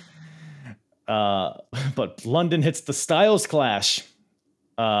 really. But London hits the Styles Clash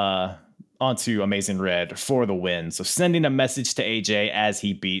onto Amazing Red for the win. So sending a message to AJ as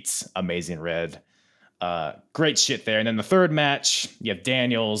he beats Amazing Red. Great shit there. And then the third match, you have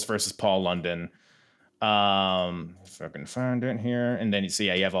Daniels versus Paul London. If I can find it here. And then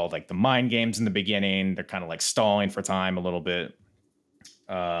you have all like the mind games in the beginning. They're kind of like stalling for time a little bit.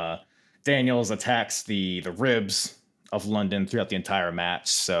 Daniels attacks the ribs of London throughout the entire match.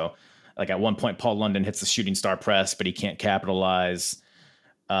 So like at one point, Paul London hits the shooting star press, but he can't capitalize.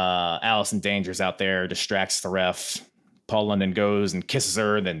 Allison Danger's out there, distracts the ref. Paul London goes and kisses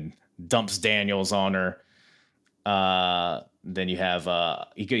her, then dumps Daniels on her. Then you have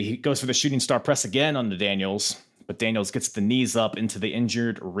he goes for the shooting star press again on the Daniels, but Daniels gets the knees up into the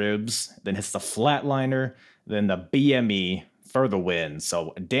injured ribs, then hits the flatliner, then the BME for the win.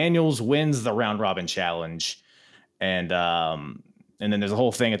 So Daniels wins the round robin challenge, and then there's a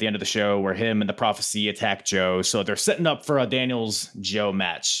whole thing at the end of the show where him and the Prophecy attack Joe. So they're setting up for a Daniels Joe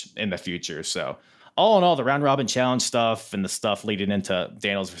match in the future. So all in all, the round robin challenge stuff and the stuff leading into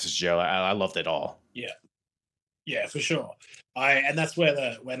Daniels versus Joe, I loved it all. Yeah, for sure. And that's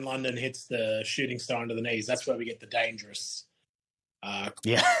where when London hits the shooting star under the knees, that's where we get the dangerous.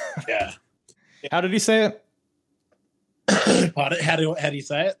 Yeah. How did he say it? Pardon? How do you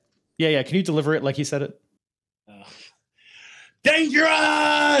say it? Yeah. Can you deliver it like he said it?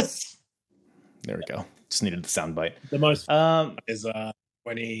 Dangerous. There we go. Just needed the sound bite. The most is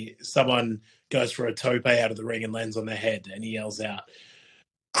when someone goes for a tope out of the ring and lands on their head, and he yells out,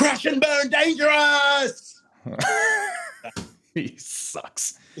 "Crash and burn, dangerous!" He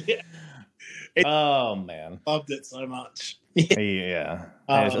sucks. Yeah. Oh man, loved it so much. Yeah.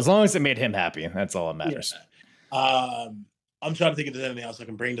 As long as it made him happy, that's all that matters. Yeah. I'm trying to think if there's anything else I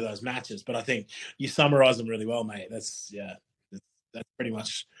can bring to those matches, but I think you summarize them really well, mate. That's pretty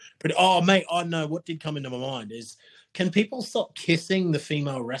much. Oh, mate, I know what did come into my mind is, can people stop kissing the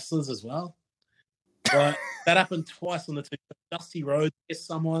female wrestlers as well? Right, that happened twice on the two. Dusty Rhodes kissed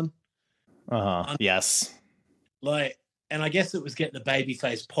someone. Yes. And I guess it was getting the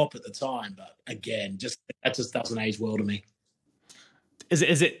babyface pop at the time, but again, that just doesn't age well to me.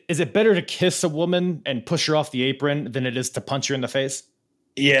 Is it better to kiss a woman and push her off the apron than it is to punch her in the face?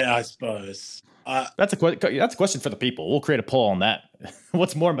 Yeah, I suppose. That's a question for the people. We'll create a poll on that.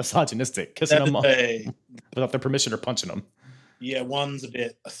 What's more misogynistic, kissing them without their permission or punching them? Yeah, one's a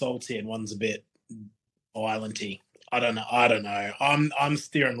bit salty and one's a bit violenty. I don't know. I'm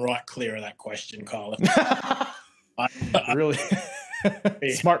steering right clear of that question, Carla. Really?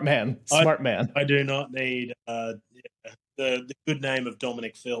 Smart man. I do not need the good name of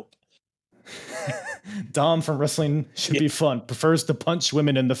Dominic Philp. Dom from Wrestling Should Be Fun prefers to punch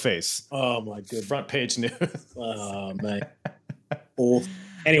women in the face. Oh my goodness. Front page news. Oh mate. Awful.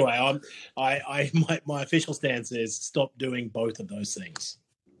 Anyway, my official stance is stop doing both of those things.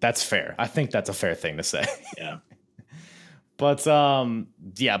 That's fair. I think that's a fair thing to say. Yeah. But the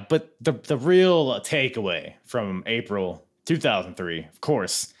real takeaway from April 2003, of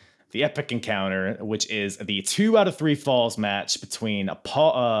course, the epic encounter, which is the 2 out of 3 falls match between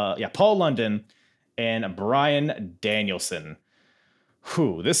Paul London and Bryan Danielson.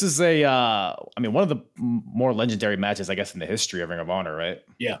 This is one of the more legendary matches, I guess, in the history of Ring of Honor, right?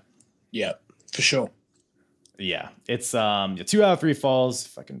 Yeah, for sure. Yeah, it's 2 out of 3 falls.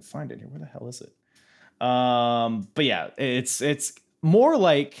 If I can find it here, where the hell is it? But yeah, it's more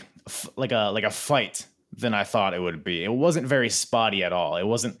like a fight than I thought it would be. It wasn't very spotty at all. It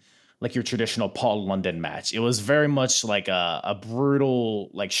wasn't like your traditional Paul London match. It was very much like a brutal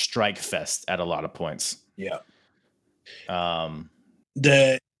like strike fest at a lot of points. Yeah.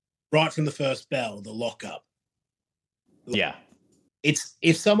 The right from the first bell, the lockup. Yeah. It's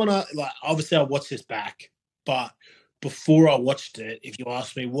if someone like obviously I watched this back, but before I watched it, if you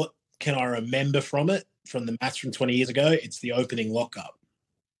ask me what can I remember from it, from the match from 20 years ago, it's the opening lockup.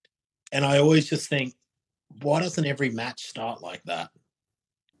 And I always just think, why doesn't every match start like that?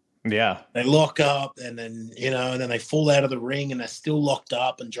 Yeah. They lock up and then, and then they fall out of the ring and they're still locked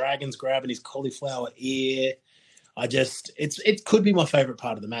up and Dragon's grabbing his cauliflower ear. It could be my favorite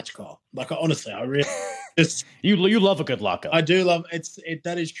part of the match, Kyle. Like, honestly, I really just... You love a good lockup. I do love it.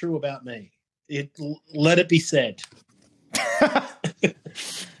 That is true about me. Let it be said.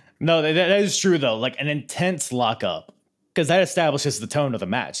 No, that is true, though. Like an intense lockup, because that establishes the tone of the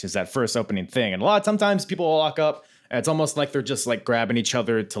match, is that first opening thing. And sometimes people will lock up, and it's almost like they're just like grabbing each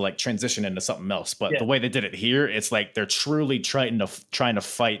other to like transition into something else. But the way they did it here, it's like they're truly trying to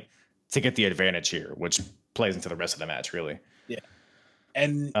fight to get the advantage here, which plays into the rest of the match, really. Yeah.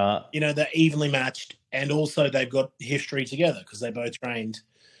 And, they're evenly matched, and also they've got history together because they both trained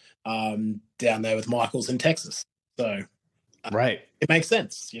down there with Michaels in Texas. So... right. It makes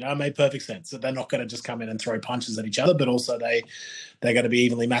sense. It made perfect sense that they're not going to just come in and throw punches at each other, but also they're going to be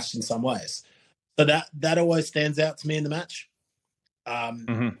evenly matched in some ways. So that always stands out to me in the match. Are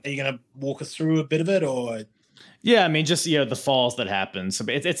you going to walk us through a bit of it, or? Yeah, I mean, just, the falls that happen. So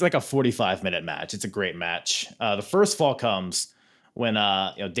it's like a 45-minute match. It's a great match. The first fall comes when,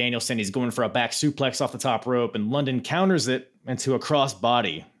 Danielson, he's going for a back suplex off the top rope, and London counters it into a cross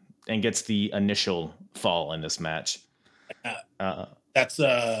body and gets the initial fall in this match. That's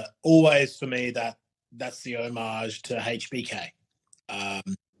always for me that's the homage to HBK.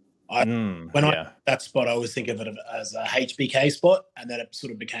 That spot, I always think of it as a HBK spot, and then it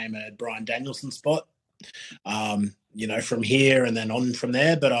sort of became a Bryan Danielson spot. From here and then on from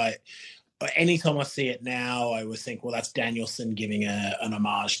there. But anytime I see it now, I always think, well, that's Danielson giving an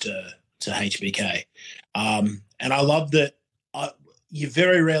homage to HBK. And I love that you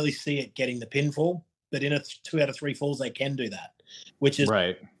very rarely see it getting the pinfall. But in a 2 out of 3 falls, they can do that, which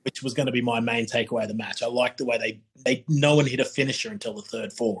was going to be my main takeaway of the match. I like the way no one hit a finisher until the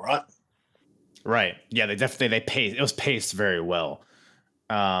third fall, right? Right. Yeah, they paced. It was paced very well.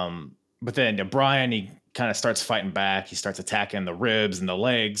 But then Bryan, he kind of starts fighting back. He starts attacking the ribs and the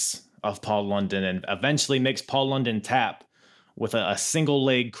legs of Paul London, and eventually makes Paul London tap with a single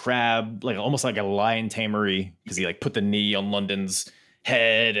leg crab, like almost like a lion tamery, because he like put the knee on London's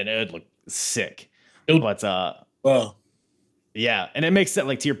head, and it looked sick. But yeah, and it makes it,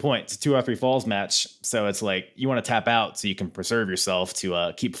 like, to your point, it's a 2 out of 3 falls match, so it's like you want to tap out so you can preserve yourself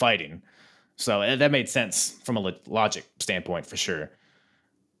to keep fighting. So that made sense from a logic standpoint for sure.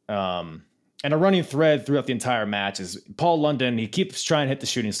 And a running thread throughout the entire match is Paul London. He keeps trying to hit the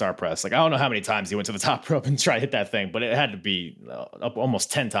shooting star press. Like, I don't know how many times he went to the top rope and tried to hit that thing, but it had to be up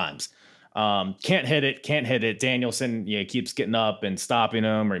almost 10 times. Can't hit it. Danielson keeps getting up and stopping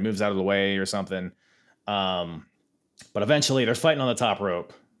him, or he moves out of the way or something. But eventually they're fighting on the top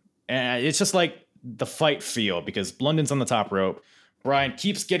rope, and it's just like the fight feel, because London's on the top rope. Bryan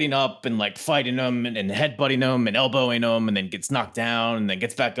keeps getting up and like fighting him and headbutting him and elbowing him, and then gets knocked down and then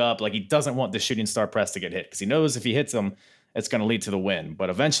gets back up. Like, he doesn't want the shooting star press to get hit, because he knows if he hits him, it's going to lead to the win. But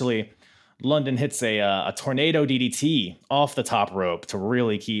eventually London hits a tornado DDT off the top rope to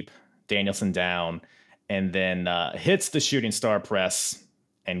really keep Danielson down, and then hits the shooting star press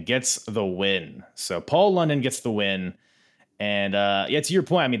and gets the win. So Paul London gets the win. And to your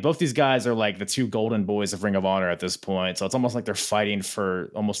point, I mean, both these guys are like the 2 golden boys of Ring of Honor at this point. So it's almost like they're fighting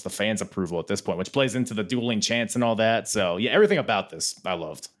for almost the fans' approval at this point, which plays into the dueling chants and all that. So yeah, everything about this I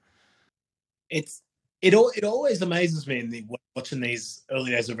loved. It always amazes me watching these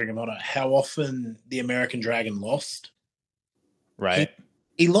early days of Ring of Honor how often the American Dragon lost. Right.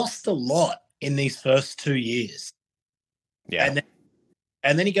 He lost a lot in these first 2 years. Yeah.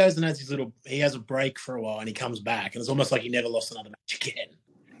 And then he goes and he has a break for a while, and he comes back, and it's almost like he never lost another match again.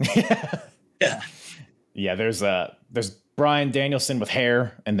 Yeah. There's Bryan Danielson with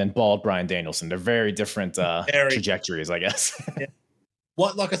hair, and then bald Bryan Danielson. They're very different trajectories, I guess. Yeah.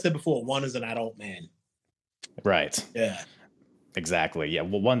 like I said before, one is an adult man. Right. Yeah. Exactly. Yeah.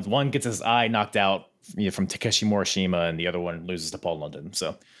 Well, one gets his eye knocked out from Takeshi Morishima, and the other one loses to Paul London.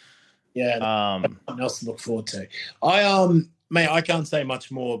 So yeah, that's something else to look forward to. Mate, I can't say much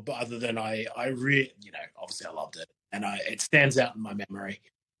more, but other than I really, obviously I loved it, and it stands out in my memory.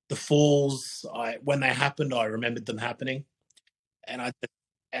 The falls, when they happened, I remembered them happening, and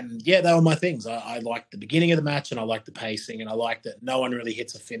they were my things. I liked the beginning of the match, and I liked the pacing, and I liked that no one really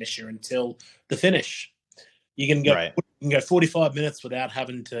hits a finisher until the finish. You can go 45 minutes without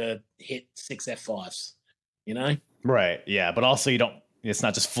having to hit 6 F5s, Right. Yeah. But also it's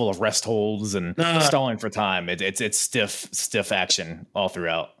not just full of rest holds and stalling for time. It's stiff action all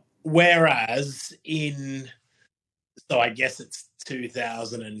throughout. Whereas so I guess it's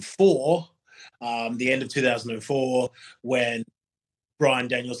 2004, the end of 2004, when Bryan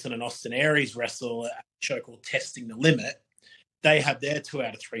Danielson and Austin Aries wrestle at a show called Testing the Limit, they have their 2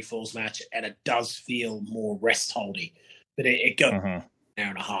 out of 3 falls match, and it does feel more rest holdy, but it goes an hour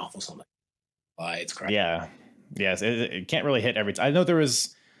and a half or something. It's great. Yeah. Yes. It can't really hit every time. I know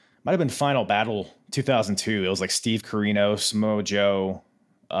might have been Final Battle 2002. It was like Steve Corino, Samoa Joe,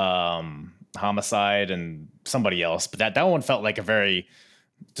 Homicide, and somebody else. But that one felt like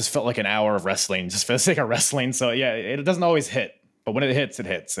just felt like an hour of wrestling, just for the sake of wrestling. So yeah, it doesn't always hit, but when it hits, it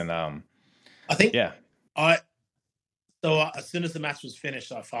hits. And I think So as soon as the match was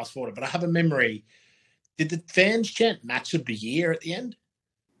finished, I fast forwarded. But I have a memory. Did the fans chant "Match of the Year" at the end?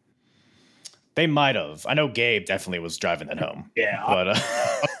 They might have. I know Gabe definitely was driving that home. Yeah, but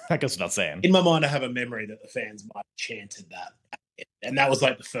that goes without saying. In my mind, I have a memory that the fans might have chanted that, and that was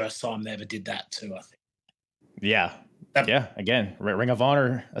like the first time they ever did that too. I think. Yeah. Again, Ring of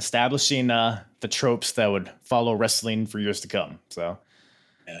Honor establishing the tropes that would follow wrestling for years to come. So,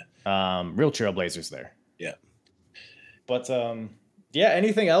 real trailblazers there. Yeah. But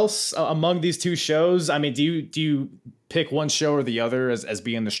anything else among these two shows? I mean, do you pick one show or the other as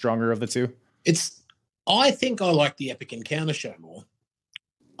being the stronger of the two? I think I like the Epic Encounter show more.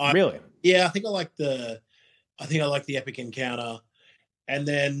 Really? Yeah, I think I like the Epic Encounter, and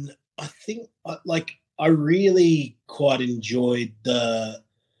then I think I really quite enjoyed the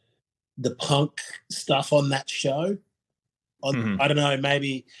Punk stuff on that show. I don't know,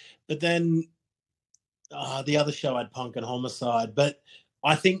 maybe, but then the other show had Punk and Homicide, but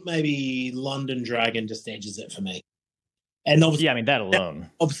I think maybe London Dragon just edges it for me. And obviously, I mean, that alone.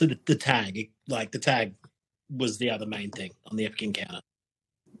 Obviously, the tag, the tag was the other main thing on the Epic Encounter.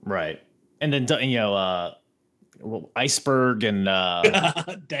 Right. And then, Iceberg and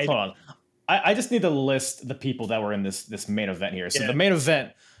David. Hold on. I just need to list the people that were in this main event here. So the main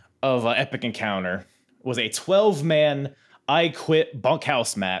event of Epic Encounter was a 12-man I Quit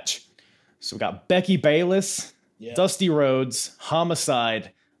bunkhouse match. So we got Becky Bayless, Dusty Rhodes,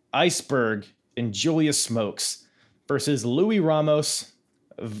 Homicide, Iceberg, and Julia Smokes versus Louis Ramos,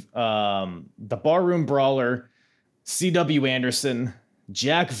 the Barroom Brawler, C.W. Anderson,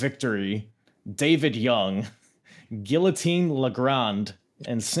 Jack Victory, David Young, Guillotine Legrand,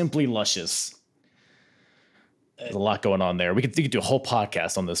 and Simply Luscious. There's a lot going on there. We could do a whole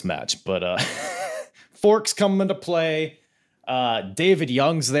podcast on this match, but Forks come into play. David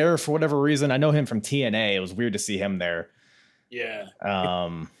Young's there for whatever reason. I know him from TNA. It was weird to see him there. Yeah.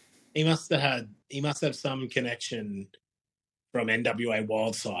 He must have some connection from NWA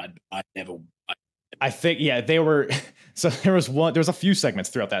Wildside. I think they were. So there was a few segments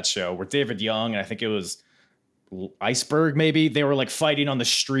throughout that show where David Young, and I think it was Iceberg, maybe, they were like fighting on the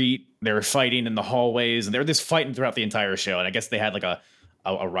street. They were fighting in the hallways, and they were just fighting throughout the entire show. And I guess they had like a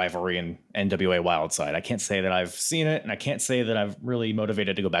rivalry in NWA Wildside. I can't say that I've seen it, and I can't say that I've really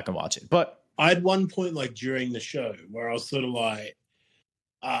motivated to go back and watch it. But I had one point during the show where I was sort of like,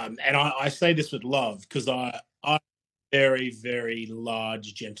 and I say this with love because I'm very, very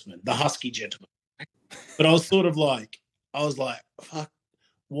large gentleman, the husky gentleman. But I was sort of like, fuck,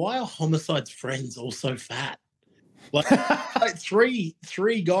 why are Homicide's friends all so fat? Like three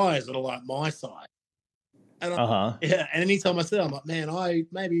guys that are like my size. And and anytime I see it, I'm like, man,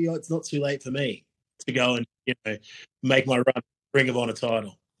 maybe it's not too late for me to go and make my run Ring of Honor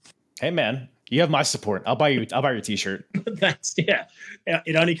title. Hey man, you have my support. I'll buy your t-shirt. Thanks. Yeah.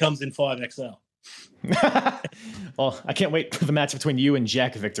 It only comes in 5XL. Well, I can't wait for the match between you and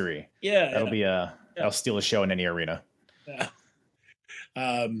Jack Victory. Yeah. That'll be I'll steal a show in any arena. Yeah.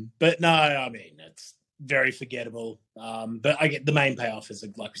 But no, I mean, it's very forgettable. But I get the main payoff is,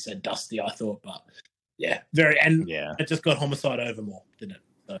 like we said, Dusty, I thought, but it just got Homicide over more, didn't it?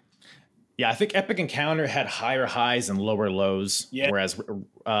 So. Yeah, I think Epic Encounter had higher highs and lower lows, whereas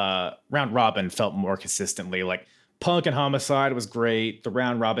Round Robin felt more consistently. Like Punk and Homicide was great.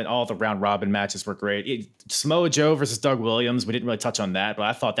 All the round robin matches were great. Samoa Joe versus Doug Williams, we didn't really touch on that, but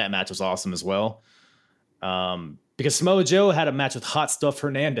I thought that match was awesome as well. Because Samoa Joe had a match with Hot Stuff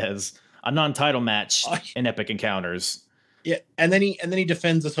Hernandez, a non-title match in Epic Encounters. Yeah, and then he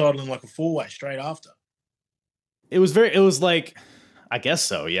defends the title in like a 4-way straight after. It was like, I guess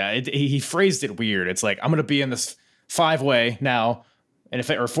so. Yeah, he phrased it weird. It's like, I'm gonna be in this 5-way now, or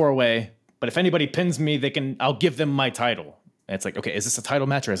 4-way. But if anybody pins me, I'll give them my title. And it's like, okay, is this a title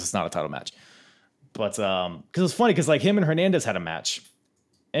match or is this not a title match? But because it's funny, because like him and Hernandez had a match,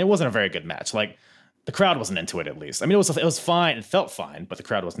 and it wasn't a very good match. Like the crowd wasn't into it. At least, I mean, it was fine. It felt fine, but the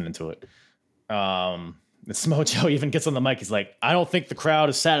crowd wasn't into it. Samoa Joe even gets on the mic. He's like, I don't think the crowd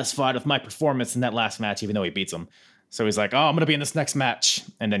is satisfied with my performance in that last match, even though he beats him. So he's like, oh, I'm gonna be in this next match,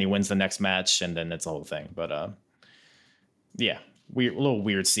 and then he wins the next match, and then it's the whole thing. But yeah. A little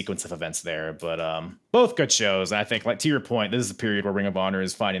weird sequence of events there, but both good shows. I think, like to your point, this is a period where Ring of Honor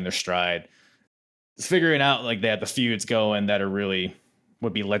is finding their stride. It's figuring out like they have the feuds going that are really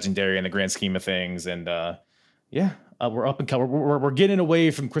would be legendary in the grand scheme of things, and we're up and coming. We're getting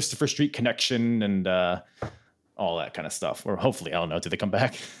away from Christopher Street Connection and all that kind of stuff. Or hopefully, I don't know. Do they come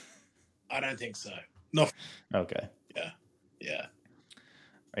back? I don't think so. No. Okay. Yeah.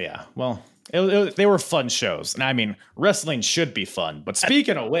 Well. They were fun shows. And I mean, wrestling should be fun. But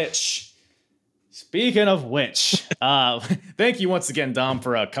speaking of which, thank you once again, Dom,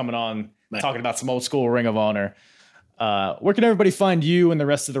 for coming on, talking about some old school Ring of Honor. Where can everybody find you and the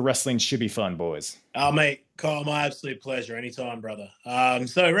rest of the Wrestling Should Be Fun boys? Oh, mate, Kyle, my absolute pleasure. Anytime, brother.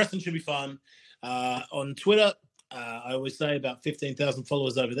 So Wrestling Should Be Fun. On Twitter, I always say about 15,000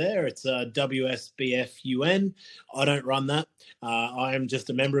 followers over there. It's WSBFUN. I don't run that. I am just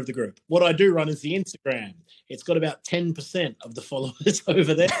a member of the group. What I do run is the Instagram. It's got about 10% of the followers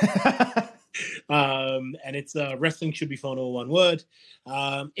over there. And it's Wrestling Should Be Fun, all one word.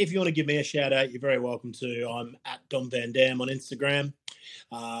 If you want to give me a shout out, you're very welcome to. I'm at Dom Van Dam on Instagram.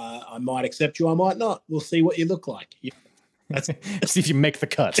 I might accept you, I might not. We'll see what you look like. See if you make the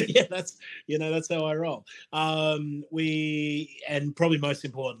cut. Yeah, that's how I roll. And probably most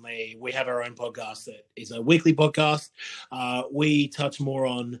importantly, we have our own podcast that is a weekly podcast. We touch more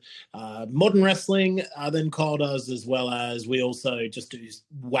on modern wrestling than Kyle does, as well as we also just do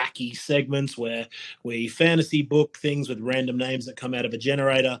wacky segments where we fantasy book things with random names that come out of a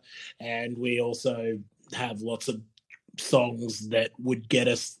generator, and we also have lots of songs that would get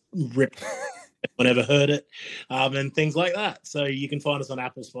us ripped. I never heard it, and things like that. So you can find us on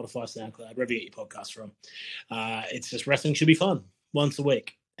Apple, Spotify, SoundCloud, wherever you get your podcast from. It's just Wrestling Should Be Fun once a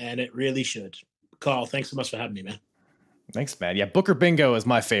week, and it really should. Kyle, thanks so much for having me, man. Thanks, man. Yeah, Booker Bingo is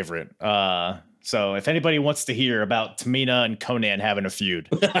my favorite. So if anybody wants to hear about Tamina and Conan having a feud,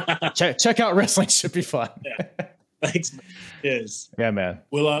 check out Wrestling Should Be Fun. Yeah. Thanks, man. Cheers. Yeah, man.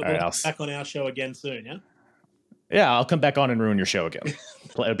 We'll be back on our show again soon, yeah? Yeah, I'll come back on and ruin your show again.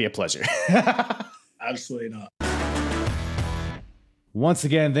 It'll be a pleasure. Absolutely not. Once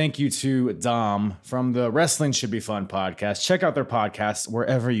again, thank you to Dom from the Wrestling Should Be Fun podcast. Check out their podcast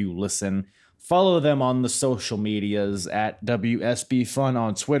wherever you listen. Follow them on the social medias at WSB Fun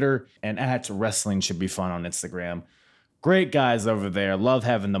on Twitter and at Wrestling Should Be Fun on Instagram. Great guys over there. Love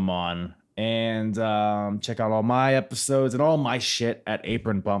having them on. And check out all my episodes and all my shit at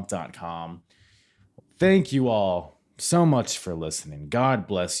apronbump.com. Thank you all so much for listening. God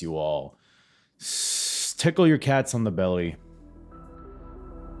bless you all. Tickle your cats on the belly.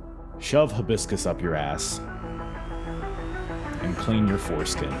 Shove hibiscus up your ass. And clean your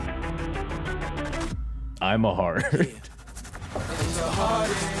foreskin. I'm a heart.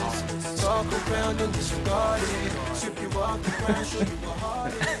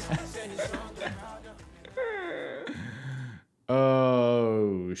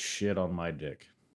 Oh, shit on my dick.